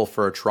eligible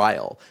for a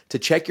trial. To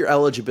check your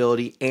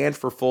eligibility and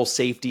for full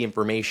safety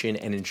information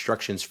and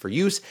instructions for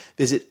use,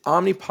 visit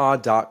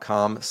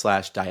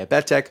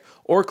omnipod.com/diabetic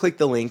or click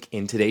the link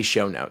in today's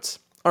show notes.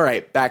 All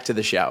right, back to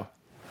the show.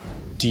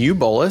 Do you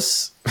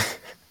bolus?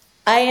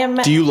 I am.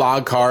 Do you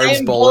log carbs, I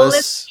am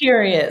bolus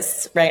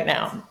curious right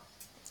now.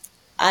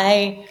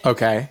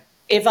 Okay.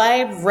 If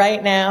I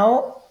right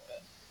now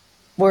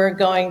were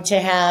going to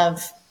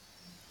have,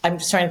 I'm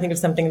just trying to think of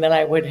something that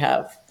I would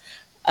have.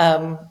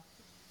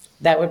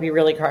 That would be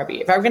really carby.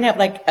 If I were going to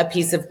have a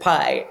piece of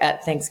pie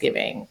at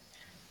Thanksgiving,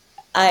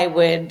 I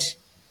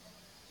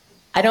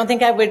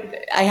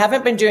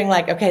haven't been doing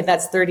okay,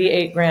 that's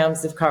 38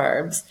 grams of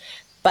carbs,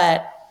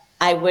 but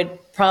I would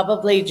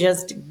probably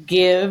just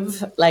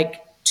give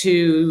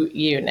 2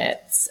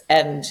 units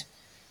and,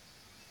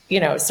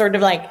 sort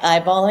of like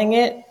eyeballing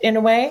it in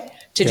a way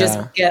to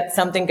just get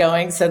something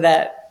going so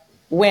that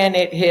when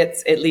it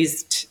hits, at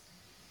least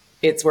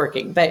it's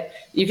working. But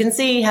you can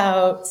see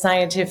how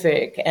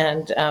scientific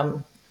and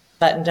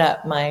buttoned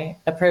up my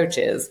approach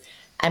is.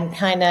 I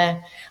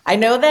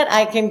know that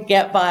I can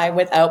get by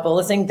without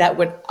bolusing. That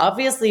would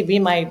obviously be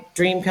my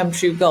dream come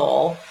true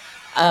goal.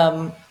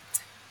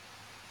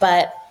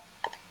 But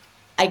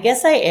I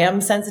guess I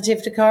am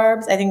sensitive to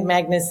carbs. I think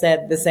Magnus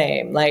said the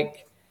same.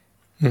 Like,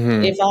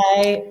 if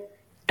I...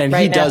 And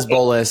right he now, does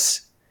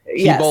bolus.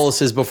 He Yes.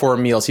 boluses before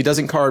meals. He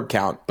doesn't carb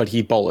count, but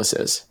he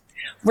boluses.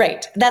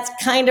 Right. That's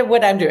kind of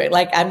what I'm doing.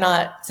 Like, I'm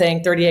not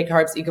saying 38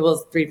 carbs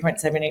equals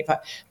 3.785,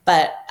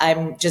 but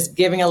I'm just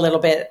giving a little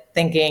bit,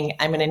 thinking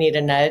I'm going to need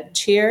a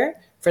nudge here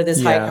for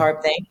this high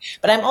carb thing.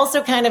 But I'm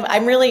also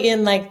I'm really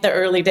in like the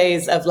early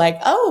days of like,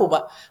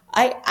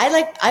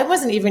 I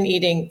wasn't even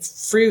eating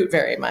fruit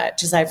very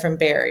much aside from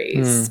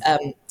berries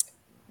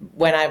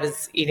when I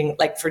was eating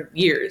like for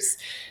years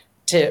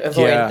to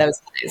avoid those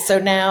guys. So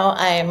now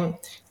I'm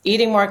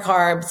eating more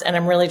carbs and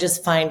I'm really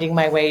just finding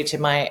my way to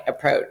my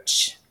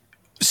approach.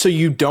 So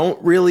you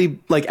don't really,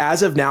 like,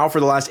 as of now,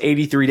 for the last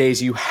 83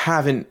 days, you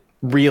haven't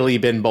really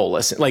been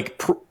bolusing, like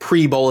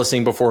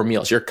pre-bolusing before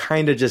meals. You're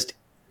kind of just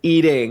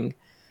eating,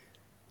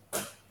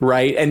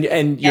 right? And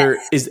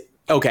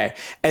okay.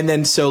 And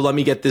then, so let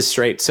me get this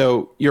straight.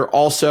 So you're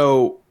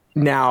also,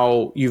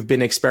 now you've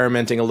been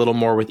experimenting a little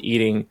more with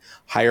eating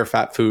higher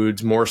fat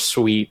foods, more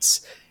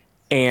sweets,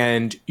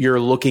 and you're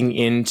looking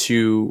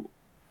into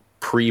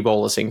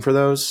pre-bolusing for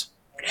those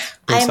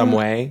in some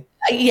way?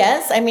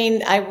 Yes. I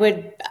mean, I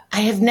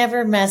have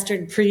never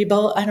mastered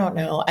pre-bowl. I don't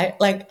know. I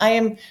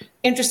am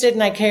interested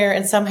and I care.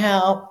 And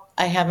somehow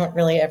I haven't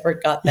really ever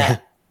got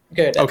that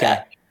good at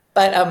that.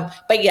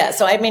 But yeah,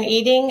 so I've been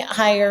eating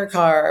higher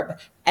carb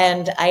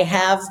and I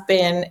have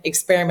been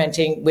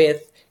experimenting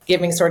with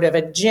giving sort of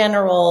a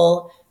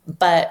general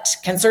but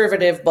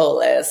conservative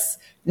bolus,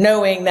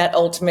 knowing that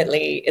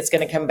ultimately it's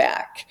going to come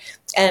back.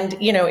 And,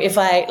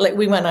 if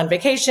we went on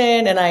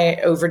vacation and I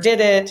overdid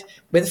it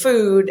with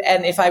food,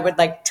 and if I would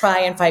try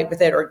and fight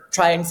with it or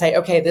try and say,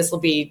 okay, this will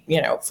be,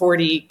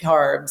 40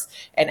 carbs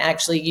and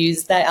actually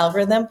use that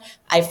algorithm,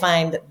 I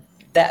find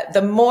that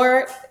the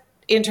more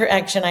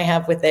interaction I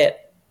have with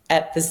it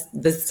at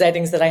the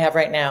settings that I have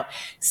right now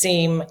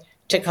seem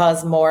to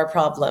cause more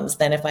problems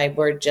than if I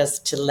were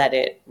just to let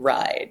it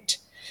ride.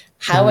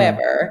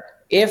 However,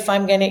 if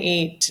I'm going to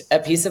eat a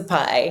piece of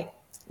pie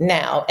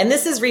now, and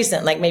this is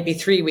recent, like maybe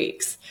 3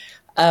 weeks,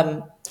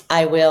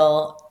 I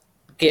will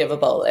give a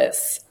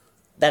bolus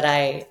that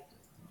I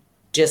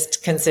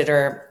just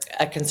consider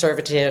a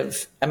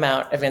conservative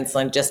amount of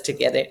insulin just to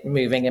get it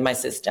moving in my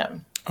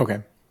system.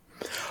 Okay.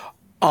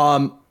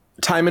 Time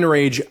and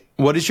range.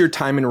 What is your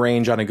time and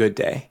range on a good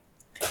day?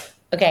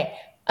 Okay.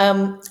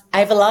 I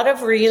have a lot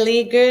of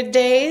really good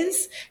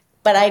days,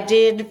 but I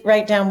did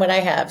write down what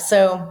I have.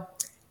 So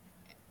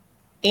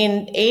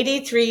in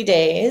 83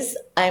 days,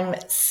 I'm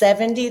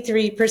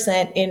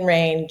 73% in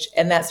range,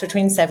 and that's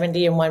between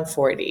 70 and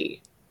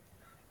 140.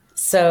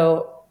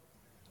 So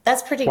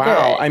that's pretty good.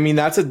 Wow. I mean,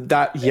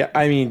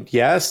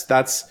 yes,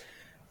 that's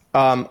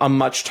a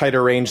much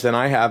tighter range than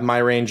I have. My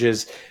range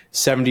is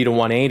 70 to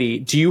 180.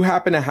 Do you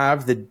happen to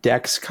have the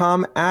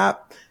Dexcom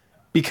app?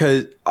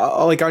 Because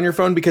on your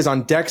phone, because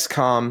on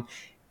Dexcom,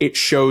 it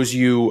shows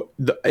you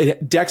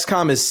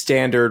Dexcom is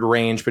standard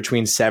range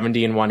between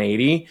 70 and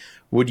 180.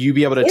 Would you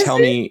be able to tell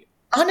me?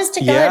 Honest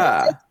to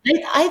God,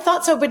 I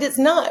thought so, but it's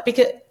not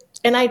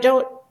what am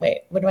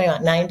I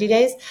on? 90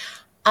 days?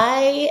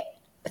 I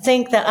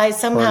think that I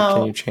somehow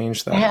can you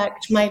change that?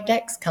 Hacked my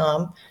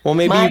Dexcom. Well,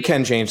 maybe you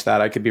can change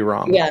that. I could be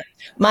wrong. Yeah.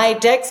 My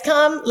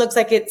Dexcom looks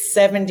like it's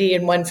 70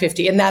 and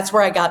 150, and that's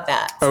where I got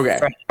that. Okay.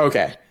 from.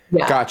 Okay.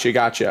 Yeah.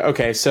 Gotcha.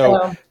 Okay.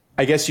 So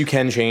I guess you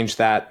can change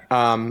that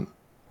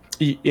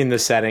in the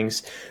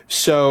settings.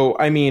 So,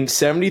 I mean,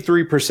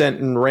 73%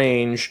 in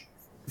range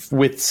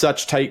with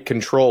such tight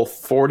control,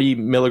 40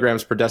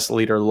 milligrams per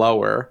deciliter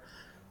lower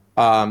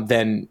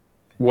than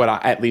what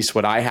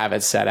I have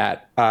it set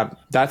at.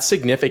 That's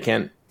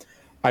significant.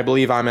 I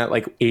believe I'm at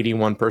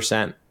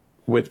 81%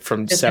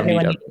 from 70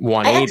 to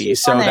 180.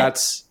 So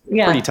that's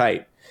pretty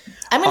tight.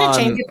 I'm going to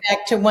change it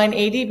back to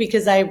 180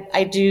 because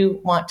I do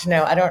want to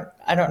know.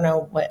 I don't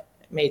know what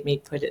made me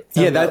put it.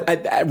 So low.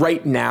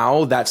 Right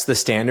now that's the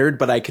standard,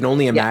 but I can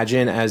only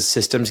imagine as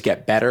systems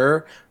get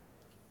better,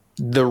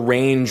 the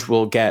range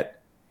will get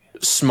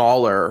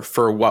smaller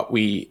for what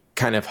we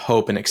kind of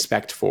hope and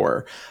expect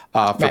for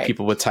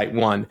people with type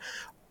 1.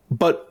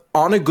 But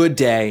on a good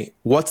day,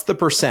 what's the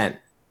percent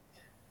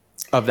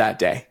of that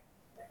day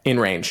in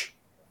range?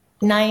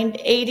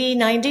 80,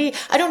 90.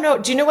 I don't know.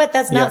 Do you know what?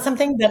 That's not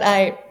something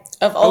that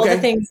of all the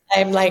things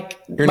I'm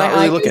you're not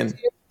really looking.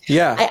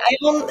 Yeah.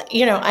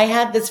 I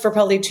had this for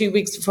probably 2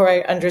 weeks before I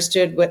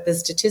understood what the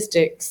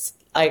statistics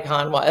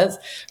icon was.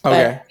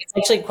 But it's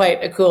actually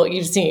quite a cool,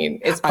 you've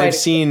seen. I've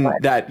seen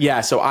that.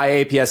 Yeah. So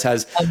iAPS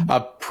has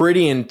a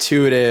pretty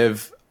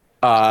intuitive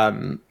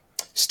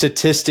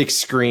statistics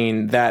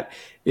screen that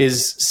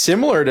is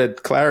similar to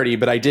Clarity,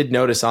 but I did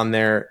notice on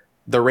there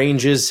the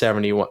range is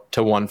 70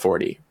 to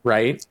 140,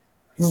 right?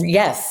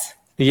 Yes.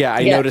 Yeah, I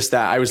Yes. noticed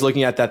that. I was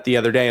looking at that the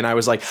other day and I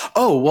was like,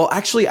 oh, well,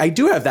 actually, I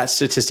do have that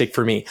statistic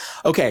for me.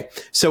 Okay,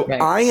 so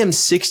Right. I am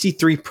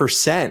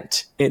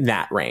 63% in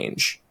that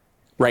range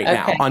right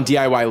now on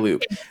DIY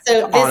Loop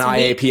So on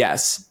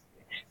iAPS.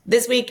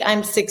 This week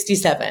I'm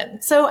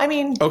 67. So, I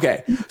mean.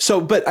 Okay.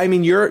 So, but I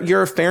mean,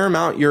 you're a fair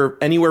amount. You're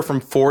anywhere from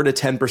 4 to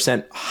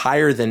 10%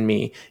 higher than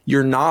me.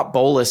 You're not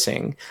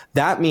bolusing.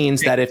 That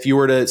means that if you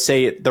were to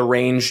say the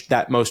range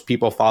that most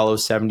people follow,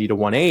 70 to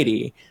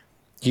 180,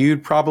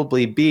 you'd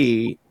probably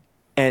be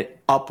at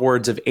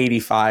upwards of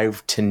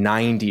 85 to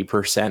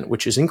 90%,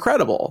 which is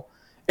incredible.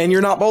 And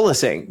you're not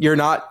bolusing. You're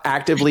not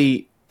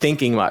actively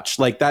thinking much.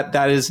 Like that's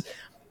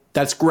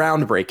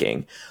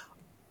groundbreaking.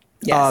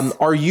 Yes.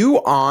 Are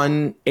you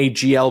on a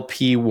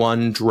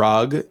GLP-1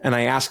 drug? And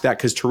I ask that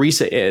because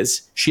Teresa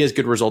is. She has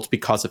good results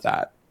because of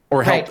that.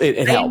 Or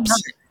it helps.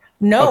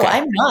 No, okay.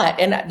 I'm not.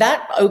 And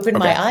that opened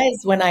my eyes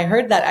when I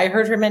heard that. I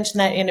heard her mention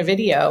that in a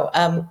video.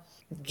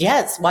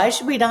 Yes, why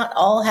should we not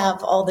all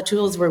have all the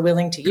tools we're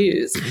willing to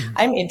use?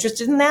 I'm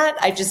interested in that.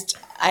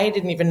 I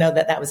didn't even know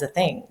that was a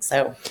thing.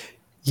 So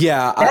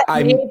yeah,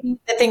 that may be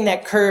the thing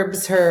that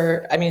curbs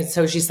her. I mean,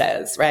 so she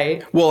says,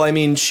 right? Well, I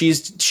mean,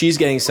 she's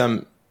getting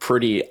some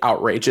pretty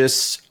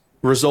outrageous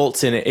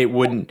results, and it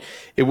wouldn't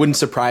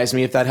surprise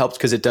me if that helps,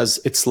 because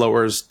it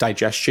lowers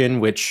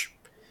digestion, which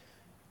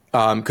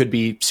could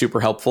be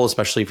super helpful,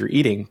 especially if you're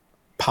eating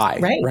pie,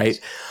 right?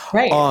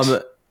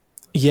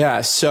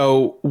 Yeah.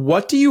 So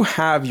what do you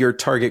have your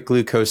target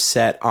glucose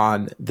set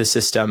on the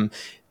system?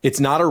 It's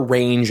not a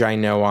range, I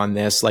know, on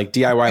this. Like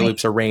DIY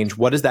Loop's a range.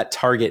 What is that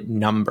target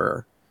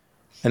number?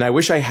 And I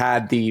wish I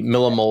had the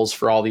millimoles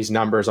for all these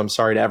numbers. I'm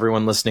sorry to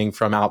everyone listening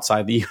from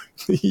outside the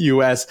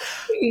US.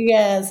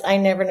 Yes, I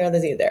never know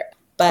this either.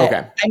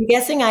 But I'm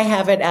guessing I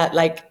have it at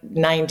like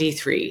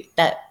 93.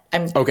 That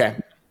I'm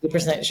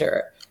 50%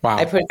 sure. Wow.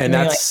 And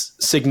that's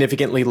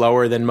significantly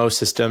lower than most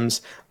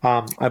systems.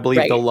 I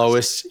believe the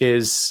lowest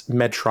is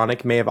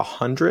Medtronic may have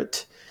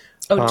 100.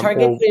 Oh,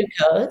 target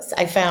glucose.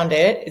 I found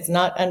it. It's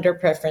not under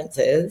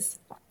preferences.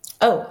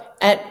 Oh,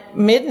 at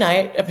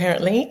midnight,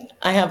 apparently,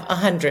 I have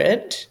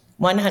 100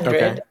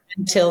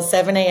 until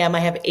 7 a.m.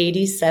 I have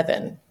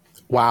 87.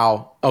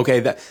 Wow.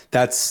 Okay.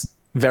 That's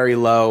very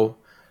low.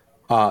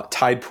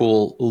 Tide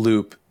Pool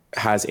Loop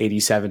has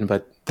 87,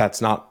 but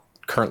that's not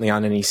currently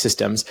on any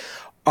systems.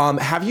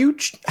 Have you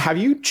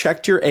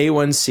checked your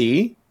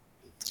A1C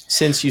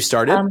since you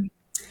started?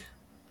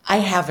 I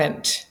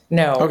haven't.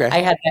 No. Okay. I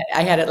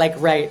had it like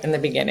right in the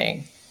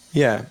beginning.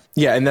 Yeah.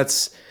 Yeah. And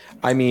that's,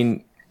 I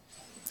mean,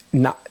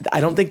 I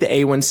don't think the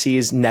A1C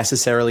is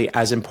necessarily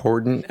as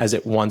important as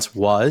it once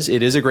was.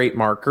 It is a great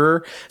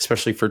marker,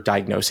 especially for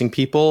diagnosing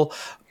people.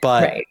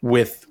 But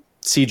with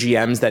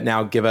CGMs that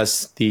now give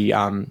us the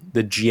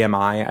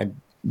GMI,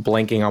 I'm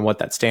blanking on what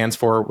that stands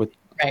for. With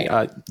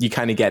you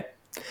kind of get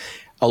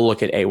a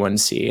look at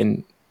A1C,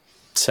 and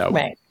so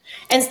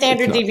and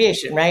standard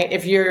deviation, right?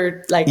 If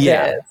you're like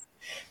this.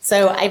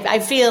 So I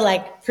feel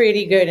like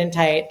pretty good and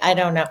tight. I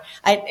don't know.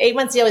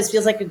 A1C always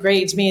feels like a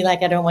grade to me.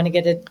 Like I don't want to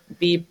get a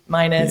B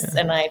minus,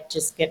 and I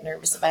just get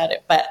nervous about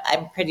it. But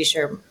I'm pretty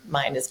sure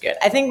mine is good.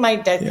 I think my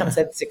debt comes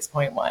at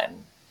 6.1.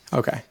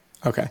 Okay.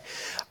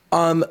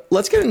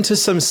 Let's get into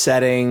some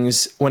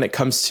settings when it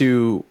comes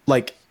to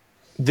like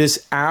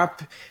this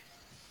app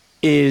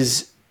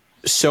is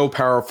so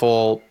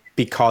powerful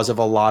because of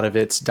a lot of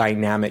its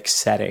dynamic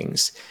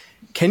settings.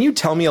 Can you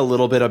tell me a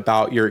little bit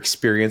about your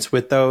experience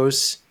with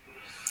those?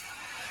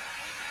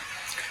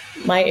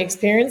 My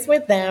experience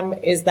with them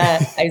is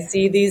that I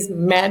see these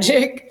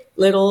magic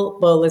little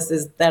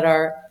boluses that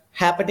are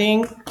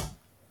happening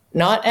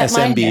not at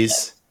my head.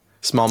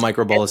 Small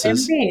micro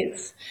boluses.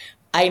 SMBs.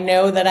 I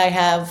know that I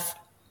have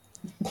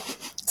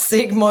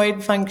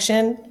sigmoid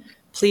function.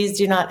 Please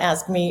do not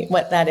ask me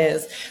what that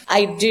is.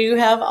 I do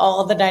have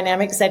all the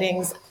dynamic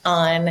settings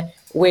on,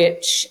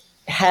 which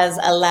has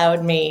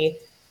allowed me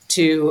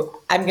to,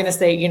 I'm going to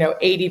say,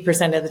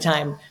 80% of the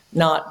time,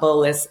 not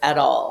bolus at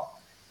all.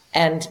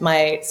 And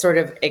my sort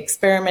of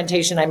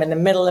experimentation, I'm in the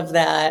middle of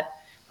that.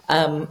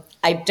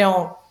 I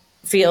don't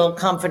feel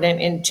confident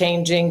in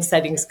changing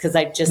settings because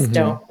I just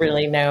don't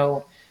really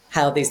know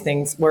how these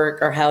things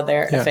work or how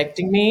they're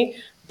affecting me.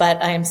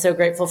 But I am so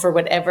grateful for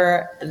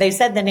whatever they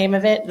said the name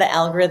of it, the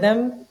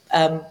algorithm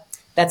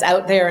that's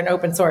out there in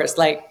open source,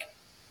 like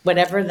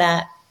whatever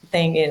that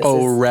thing is.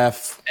 Oh,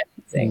 Ref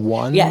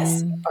 1?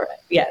 Yes.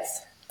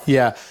 Yes.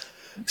 Yeah.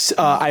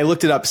 I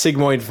looked it up.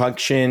 Sigmoid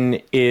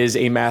function is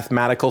a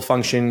mathematical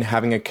function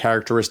having a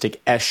characteristic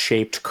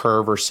S-shaped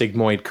curve or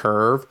sigmoid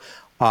curve.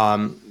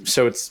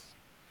 So it's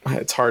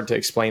hard to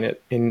explain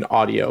it in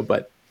audio,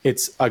 but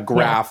it's a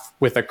graph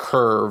with a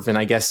curve, and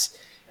I guess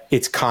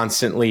it's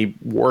constantly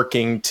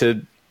working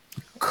to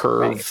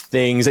curve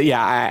things.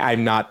 Yeah,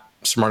 I'm not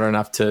smart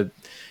enough to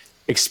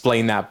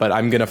explain that, but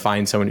I'm going to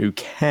find someone who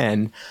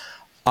can.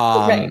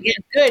 Right. Yeah,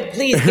 good.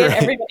 Please get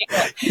everybody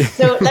going.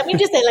 So let me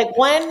just say, like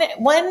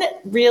one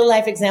real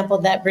life example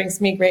that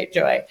brings me great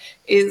joy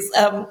is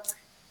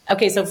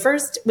okay. So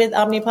first with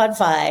Omnipod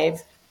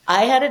 5,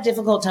 I had a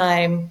difficult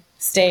time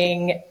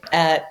staying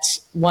at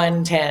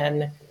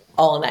 110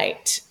 all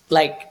night.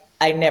 Like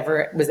I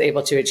never was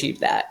able to achieve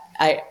that.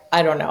 I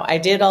don't know. I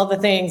did all the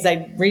things.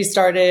 I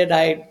restarted.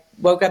 I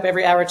woke up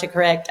every hour to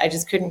correct. I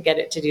just couldn't get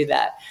it to do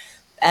that.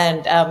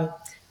 And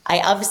I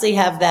obviously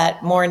have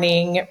that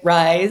morning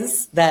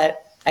rise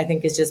that I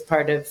think is just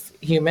part of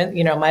human.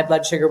 You know, my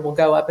blood sugar will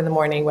go up in the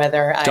morning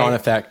whether Dawn I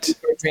effect.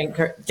 drink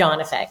or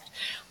dawn effect.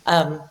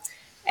 And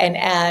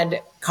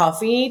add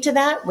coffee to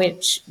that,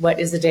 which what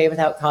is a day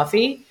without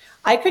coffee?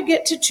 I could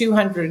get to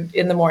 200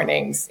 in the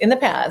mornings in the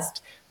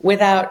past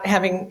without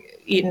having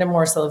eaten a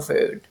morsel of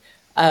food.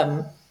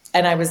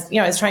 And I was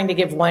trying to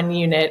give 1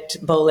 unit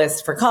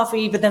bolus for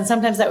coffee, but then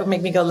sometimes that would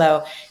make me go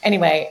low.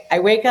 Anyway, I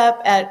wake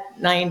up at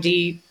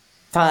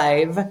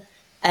 95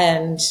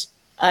 and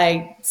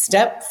I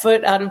step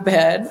foot out of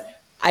bed.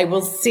 I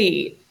will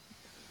see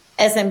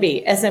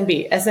SMB,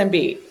 SMB,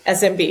 SMB,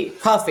 SMB,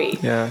 coffee.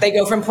 Yeah. They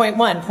go from point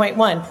one, point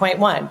one, point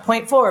one,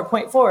 point four,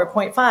 point four,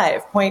 point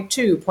five, point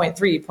two, point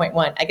three, point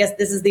one. I guess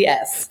this is the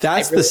S.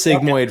 That's the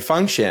sigmoid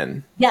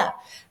function. Yeah.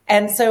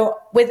 And so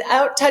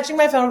without touching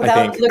my phone,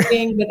 without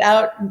looking,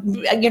 without,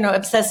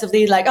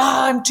 obsessively like,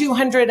 I'm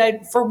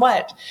 200, for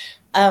what?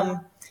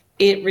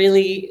 It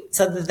really,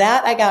 so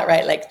that I got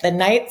right. Like the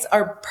nights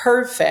are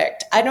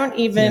perfect. I don't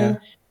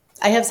even,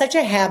 I have such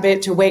a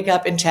habit to wake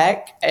up and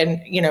check. And,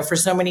 for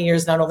so many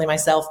years, not only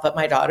myself, but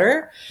my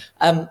daughter,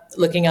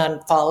 looking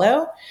on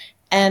Follow.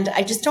 And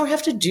I just don't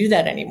have to do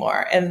that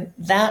anymore. And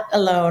that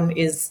alone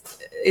is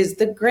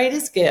the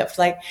greatest gift.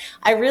 Like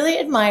I really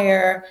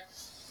admire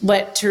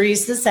what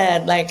Teresa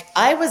said. Like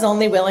I was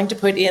only willing to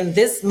put in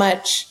this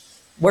much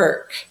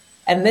work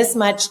and this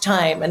much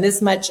time and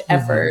this much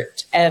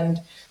effort. And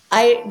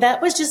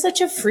that was just such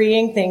a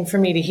freeing thing for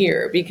me to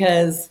hear,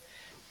 because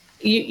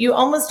you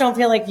almost don't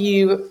feel like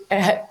you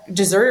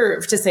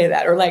deserve to say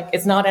that, or like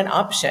it's not an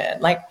option.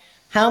 Like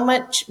how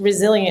much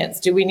resilience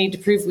do we need to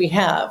prove we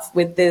have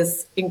with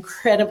this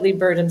incredibly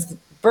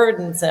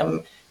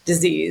burdensome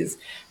disease?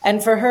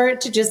 And for her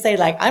to just say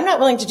like, I'm not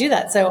willing to do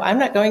that, so I'm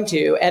not going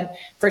to. And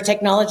for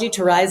technology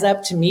to rise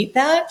up to meet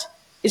that,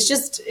 it's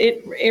just,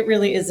 it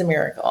really is a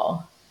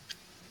miracle.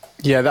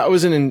 Yeah, that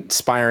was an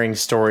inspiring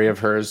story of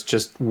hers,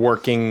 just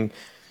working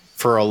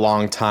for a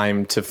long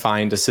time to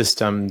find a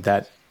system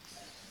that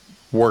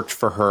worked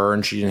for her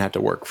and she didn't have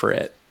to work for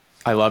it.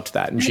 I loved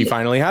that. And she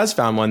finally has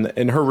found one,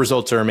 and her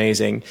results are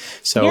amazing.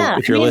 So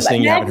if you're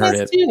listening, you haven't heard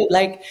it. Too,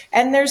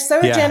 and they're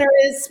so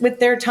generous with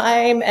their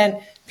time, and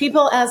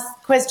people ask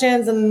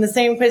questions and the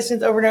same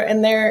questions over and over,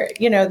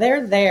 and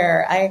they're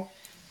there. I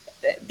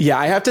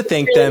have to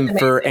thank them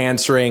for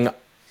answering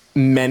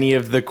many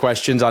of the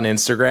questions on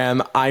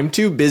Instagram. I'm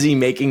too busy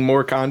making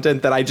more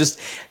content that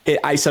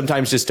I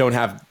sometimes just don't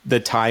have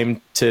the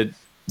time to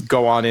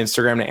go on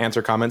Instagram to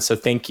answer comments. So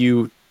thank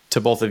you to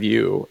both of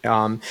you,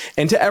 and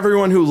to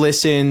everyone who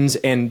listens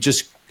and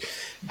just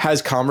has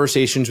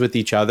conversations with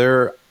each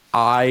other.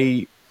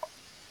 I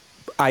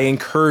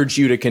encourage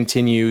you to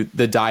continue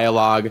the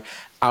dialogue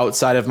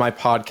outside of my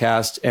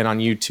podcast and on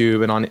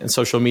YouTube and on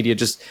social media.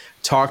 Just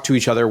talk to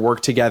each other, work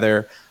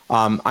together.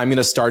 I'm going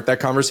to start that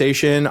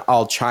conversation.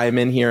 I'll chime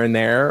in here and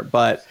there,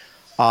 but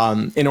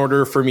in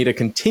order for me to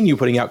continue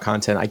putting out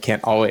content, I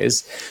can't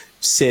always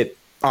sit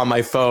on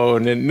my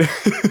phone and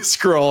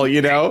scroll,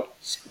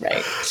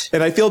 Right.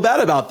 And I feel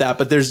bad about that,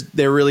 but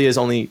there really is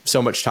only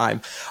so much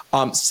time.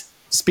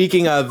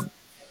 Speaking of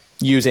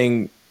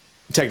using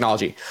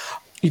technology,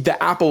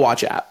 the Apple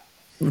Watch app,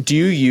 do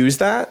you use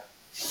that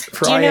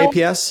for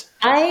iAPS?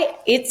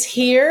 It's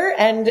here,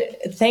 and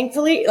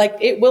thankfully, like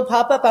it will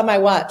pop up on my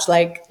watch,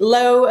 like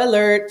low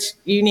alert,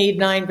 you need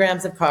 9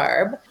 grams of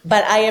carb,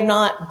 but I am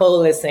not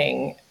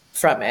bolusing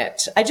from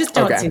it. I just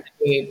don't see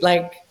the need.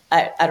 Like,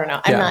 I don't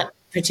know. I'm not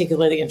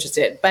particularly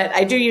interested, but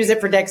I do use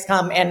it for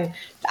Dexcom, and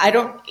I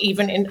don't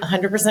even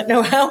 100%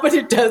 know how, but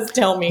it does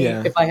tell me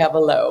if I have a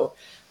low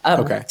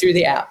through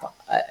the app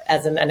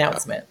as an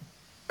announcement.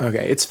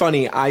 Okay. It's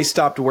funny. I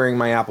stopped wearing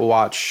my Apple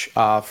Watch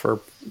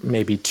for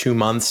maybe 2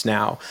 months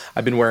now.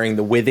 I've been wearing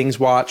the Withings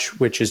watch,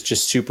 which is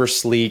just super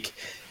sleek,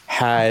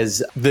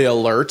 has the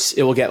alerts.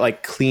 It will get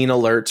like clean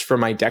alerts from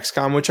my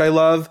Dexcom, which I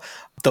love.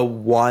 The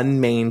one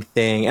main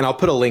thing, and I'll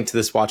put a link to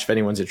this watch if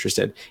anyone's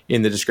interested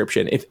in the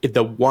description. If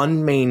the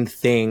one main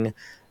thing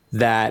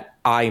that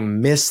I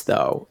miss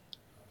though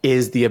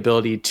is the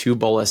ability to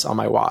bolus on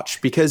my watch,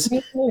 because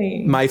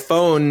my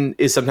phone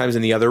is sometimes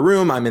in the other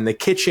room. I'm in the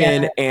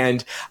kitchen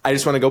and I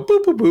just want to go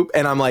boop, boop, boop.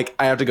 And I'm like,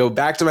 I have to go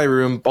back to my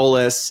room,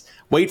 bolus,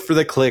 wait for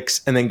the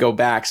clicks, and then go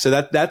back. So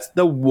that's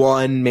the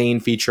one main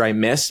feature I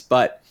miss.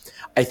 But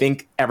I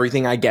think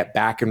everything I get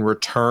back in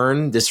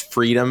return, this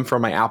freedom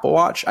from my Apple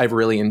Watch, I've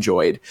really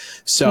enjoyed.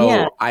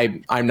 So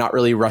I'm not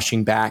really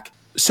rushing back.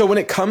 So when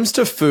it comes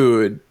to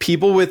food,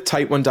 people with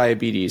type 1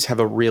 diabetes have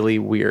a really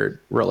weird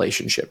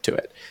relationship to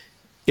it.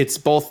 it's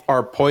both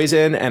our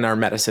poison and our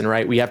medicine,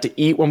 right? We have to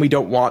eat when we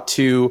don't want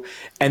to,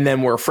 and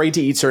then we're afraid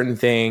to eat certain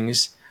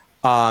things.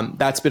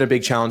 That's been a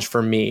big challenge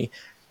for me.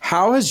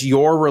 How has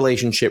your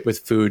relationship with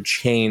food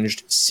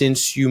changed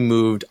since you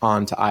moved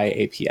on to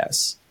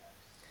iAPS?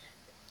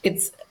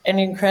 It's an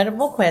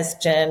incredible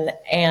question,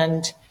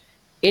 and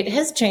it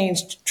has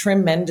changed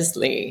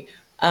tremendously.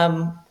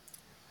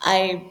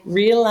 I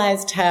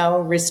realized how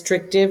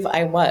restrictive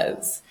I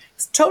was.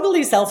 It's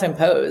totally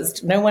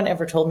self-imposed. No one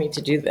ever told me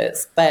to do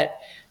this, but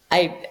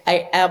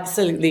I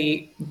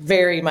absolutely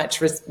very much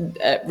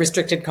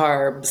restricted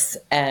carbs,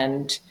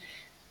 and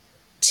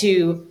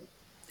to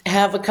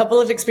have a couple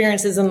of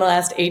experiences in the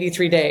last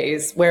 83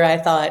 days where I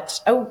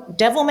thought, oh,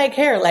 devil may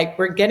care, like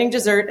we're getting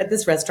dessert at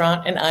this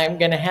restaurant and I'm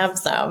going to have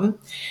some.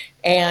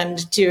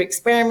 And to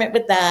experiment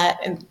with that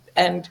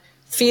and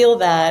feel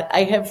that,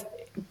 I have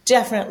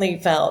definitely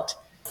felt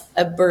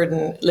a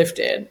burden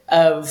lifted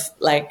of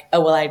like, oh,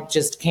 well, I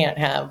just can't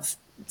have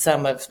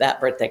some of that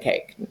birthday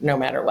cake no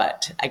matter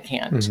what. I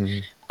can't.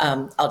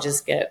 Mm-hmm. I'll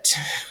just get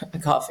a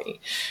coffee.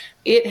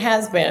 It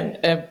has been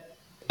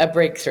a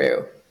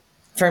breakthrough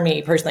for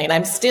me personally, and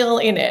I'm still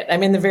in it.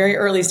 I'm in the very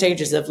early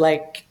stages of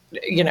like,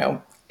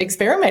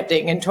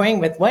 experimenting and toying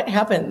with what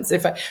happens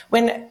if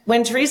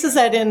when Teresa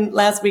said in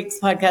last week's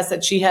podcast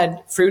that she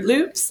had Fruit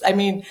Loops. I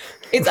mean,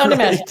 it's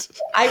unimaginable.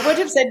 Right. I would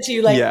have said to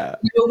you, like,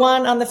 no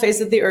one on the face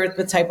of the earth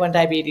with type 1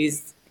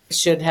 diabetes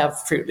should have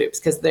Fruit Loops,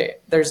 because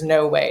there's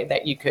no way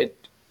that you could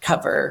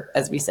cover,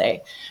 as we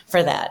say,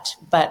 for that.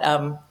 But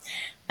I'm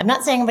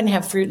not saying I'm going to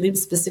have Fruit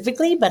Loops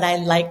specifically, but I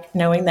like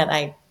knowing that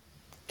I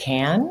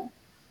can.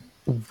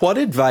 What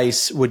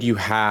advice would you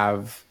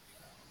have?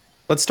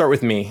 Let's start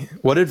with me.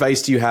 What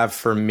advice do you have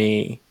for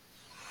me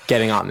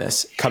getting on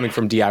this, coming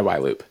from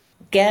DIY Loop?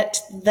 Get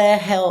the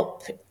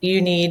help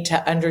you need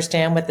to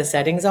understand what the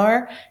settings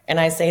are. And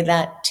I say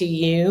that to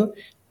you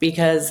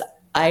because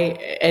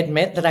I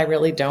admit that I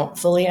really don't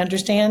fully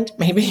understand.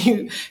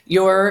 Maybe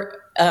your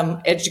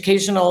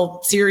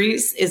educational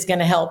series is going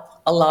to help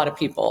a lot of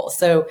people.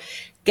 So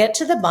get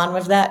to the bottom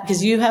of that,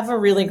 because you have a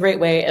really great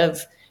way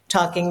of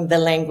talking the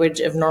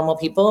language of normal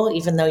people,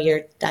 even though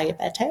you're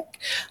diabetic.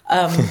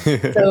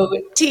 So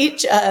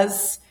teach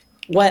us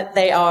what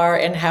they are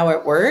and how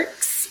it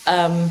works.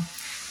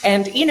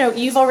 And,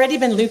 you've already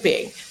been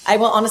looping. I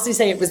will honestly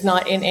say it was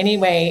not in any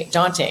way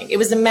daunting. It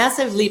was a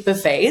massive leap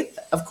of faith,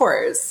 of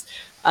course.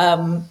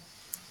 But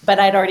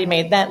I'd already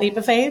made that leap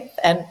of faith.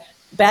 And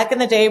back in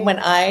the day when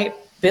I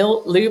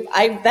built Loop,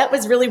 that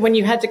was really when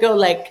you had to go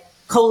like,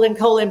 colon,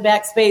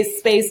 backspace,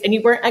 space, and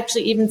you weren't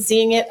actually even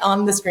seeing it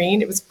on the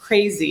screen. It was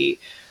crazy.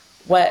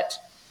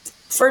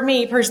 For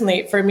me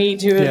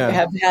to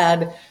have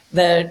had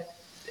the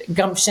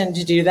gumption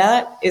to do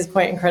that is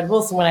quite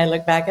incredible. So when I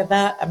look back at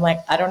that, I'm like,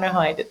 I don't know how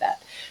I did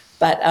that.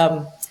 But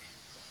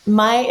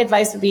my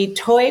advice would be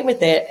toy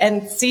with it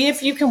and see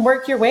if you can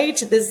work your way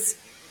to this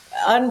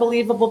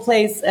unbelievable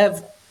place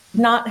of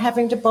not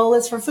having to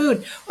bolus for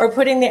food, or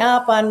putting the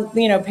app on,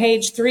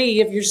 page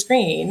 3 of your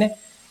screen,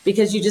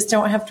 because you just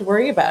don't have to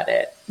worry about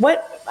it.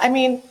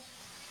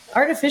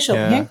 Artificial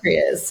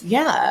pancreas.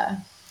 Yeah.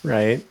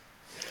 Right.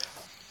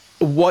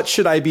 What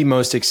should I be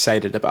most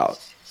excited about?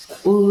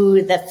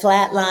 Ooh, the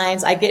flat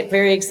lines. I get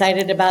very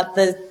excited about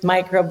the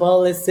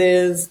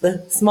microboluses,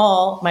 the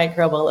small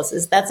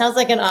microboluses. That sounds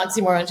like an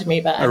oxymoron to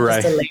me, but I'm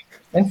just a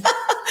layman.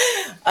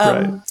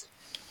 Right.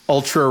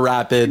 Ultra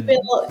rapid.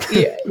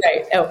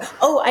 Right.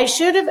 Oh, I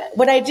should have.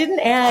 What I didn't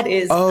add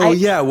is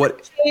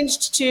what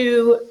changed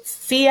to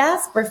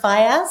FIASP or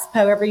FIASP,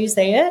 however you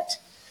say it.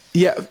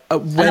 Yeah.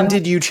 When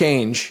did you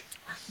change?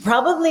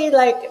 Probably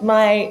like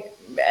my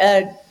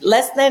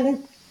less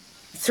than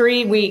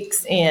 3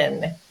 weeks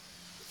in.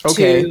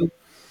 Okay.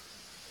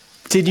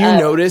 Did you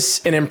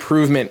notice an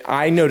improvement?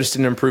 I noticed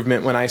an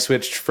improvement when I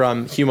switched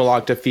from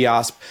Humalog to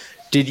FIASP.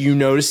 Did you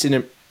notice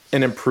an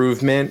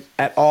improvement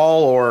at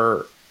all,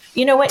 or?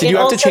 You know what? Did you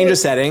have to change a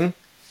setting?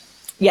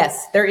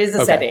 Yes, there is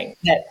a setting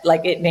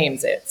that it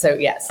names it. So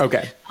yes.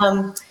 Okay.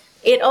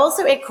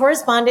 It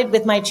corresponded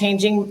with my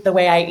changing the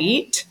way I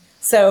eat.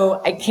 So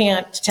I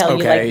can't tell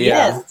you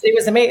yes, it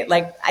was amazing.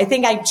 Like, I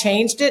think I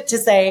changed it to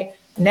say,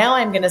 now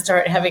I'm going to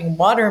start having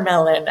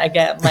watermelon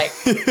again, like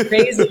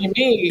crazy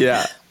me.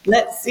 Yeah.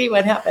 Let's see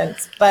what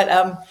happens. But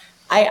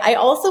I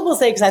also will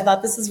say, because I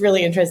thought this is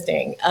really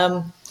interesting,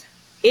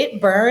 it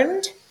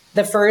burned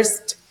the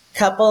first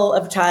couple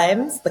of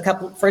times,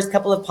 first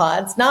couple of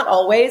pods, not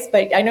always,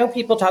 but I know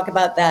people talk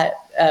about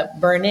that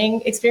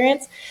burning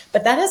experience,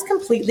 but that has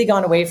completely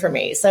gone away for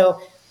me.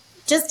 So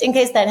just in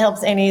case that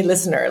helps any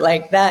listener,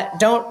 like that,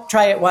 don't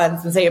try it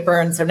once and say it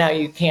burns, so now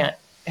you can't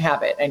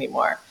have it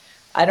anymore.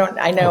 I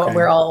know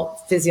we're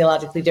all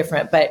physiologically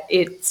different, but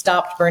it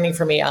stopped burning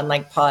for me on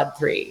like pod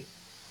 3.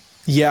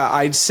 Yeah,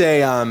 I'd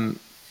say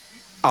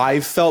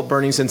I've felt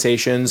burning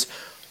sensations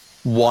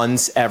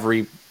once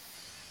every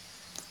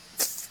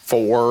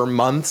 4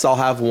 months. I'll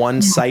have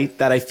one site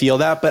that I feel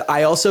that, but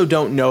I also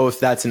don't know if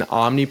that's an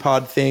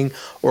Omnipod thing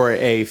or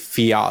a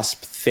FIASP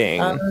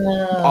thing.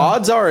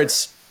 Odds are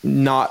it's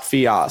not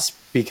FIASP,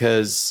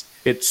 because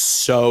It's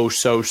so,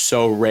 so,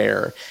 so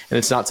rare. And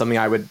it's not something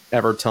I would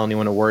ever tell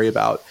anyone to worry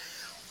about.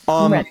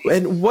 Right.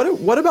 And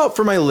what about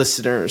for my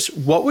listeners?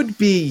 What would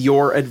be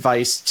your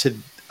advice to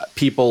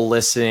people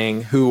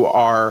listening who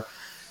are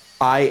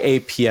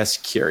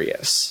iAPS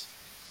curious?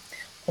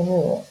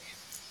 Oh,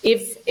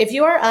 if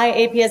you are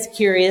iAPS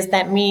curious,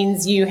 that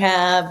means you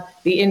have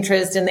the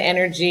interest and the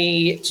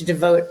energy to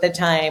devote the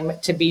time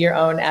to be your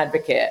own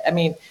advocate. I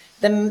mean,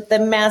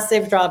 the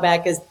massive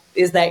drawback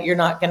is that you're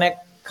not going to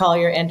call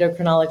your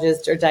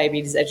endocrinologist or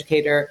diabetes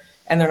educator,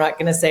 and they're not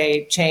going to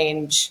say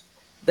change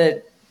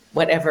the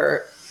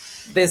whatever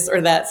this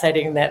or that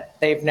setting that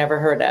they've never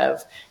heard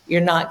of. You're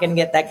not going to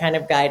get that kind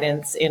of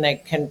guidance in a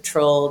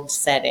controlled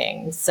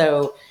setting.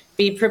 So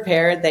be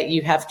prepared that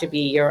you have to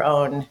be your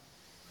own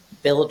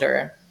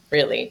builder,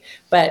 really.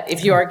 But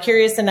if you are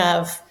curious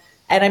enough,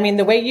 and I mean,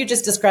 the way you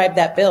just described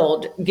that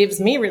build gives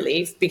me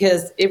relief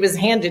because it was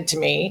handed to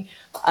me.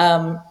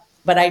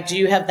 But I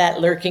do have that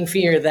lurking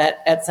fear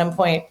that at some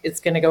point it's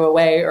going to go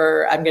away,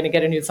 or I'm going to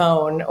get a new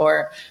phone,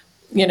 or,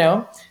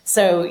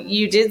 So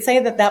you did say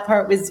that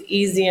part was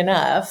easy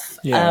enough.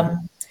 Yeah.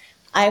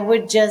 I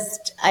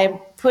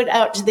put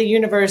out to the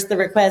universe the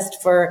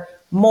request for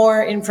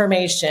more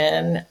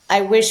information.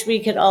 I wish we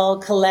could all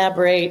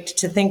collaborate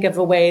to think of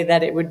a way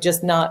that it would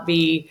just not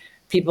be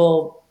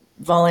people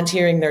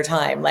volunteering their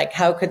time. Like,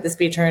 how could this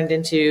be turned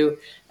into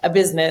a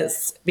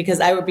business? Because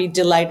I would be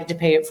delighted to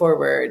pay it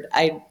forward.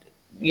 I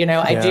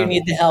do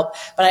need the help,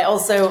 but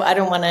I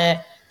don't want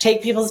to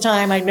take people's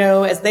time. I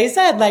know, as they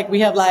said, like,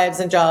 we have lives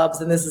and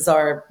jobs and this is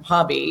our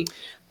hobby.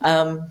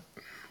 Yeah.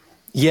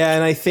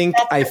 And I think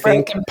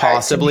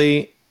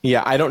possibly,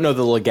 I don't know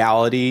the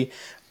legality,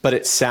 but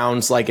it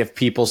sounds like if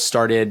people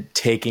started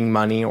taking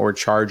money or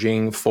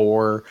charging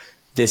for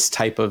this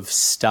type of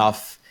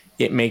stuff,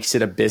 it makes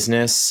it a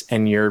business,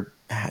 and you're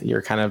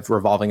kind of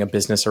revolving a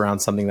business around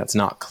something that's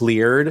not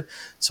cleared.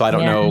 So I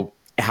don't know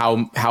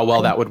how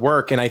well that would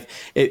work. And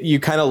you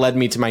kind of led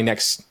me to my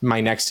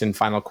next and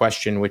final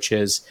question, which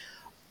is,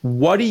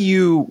 what do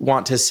you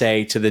want to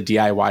say to the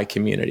DIY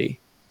community?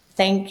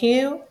 Thank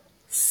you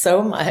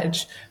so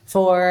much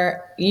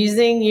for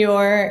using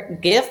your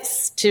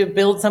gifts to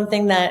build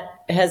something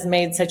that has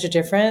made such a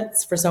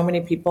difference for so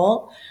many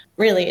people.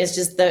 Really, it's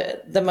just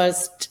the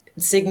most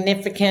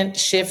significant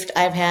shift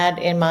I've had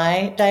in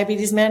my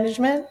diabetes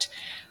management.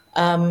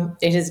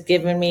 It has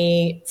given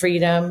me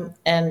freedom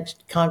and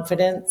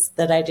confidence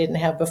that I didn't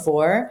have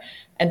before.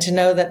 And to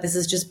know that this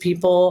is just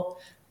people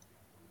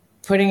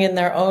putting in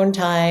their own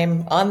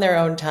time, on their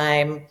own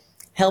time,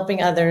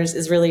 helping others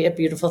is really a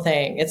beautiful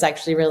thing. It's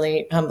actually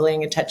really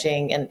humbling and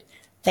touching. And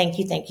thank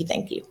you, thank you,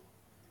 thank you.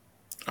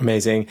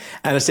 Amazing.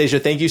 Anastasia,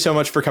 thank you so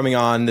much for coming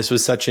on. This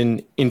was such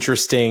an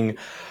interesting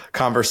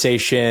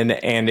conversation,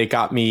 and it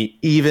got me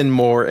even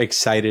more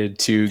excited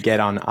to get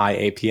on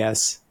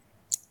iAPS.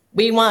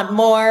 We want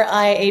more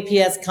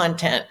iAPS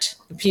content.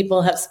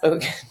 People have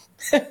spoken.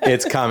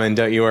 It's coming,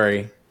 don't you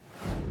worry.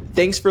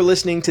 Thanks for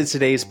listening to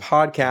today's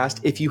podcast.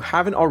 If you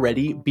haven't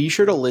already, be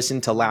sure to listen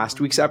to last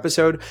week's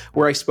episode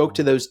where I spoke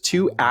to those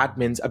two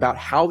admins about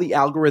how the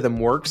algorithm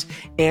works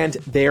and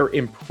their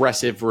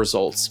impressive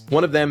results.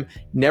 One of them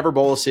never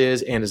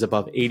boluses and is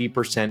above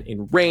 80%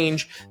 in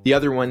range. The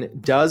other one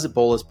does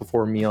bolus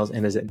before meals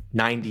and is at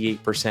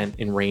 98%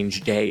 in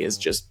range day. Is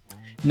just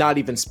not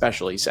even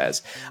special, he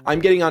says. I'm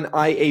getting on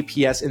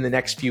iAPS in the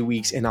next few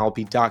weeks, and I'll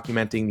be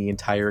documenting the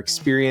entire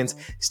experience.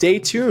 Stay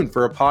tuned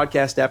for a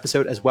podcast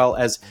episode, as well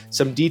as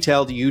some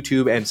detailed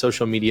YouTube and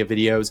social media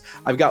videos.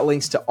 I've got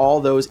links to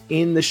all those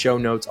in the show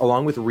notes,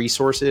 along with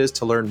resources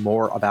to learn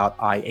more about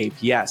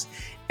iAPS.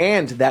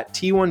 And that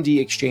T1D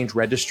Exchange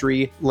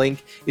Registry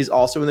link is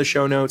also in the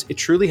show notes. It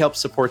truly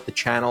helps support the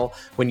channel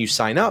when you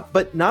sign up.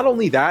 But not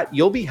only that,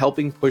 you'll be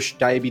helping push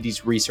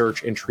diabetes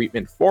research and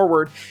treatment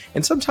forward.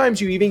 And sometimes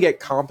you even get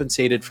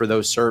compensated for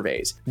those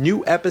surveys.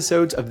 New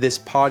episodes of this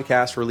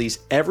podcast release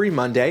every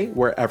Monday,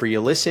 wherever you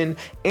listen.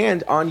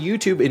 And on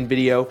YouTube in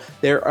video,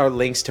 there are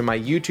links to my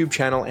YouTube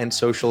channel and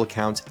social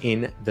accounts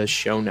in the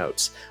show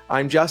notes.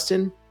 I'm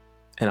Justin,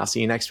 and I'll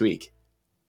see you next week.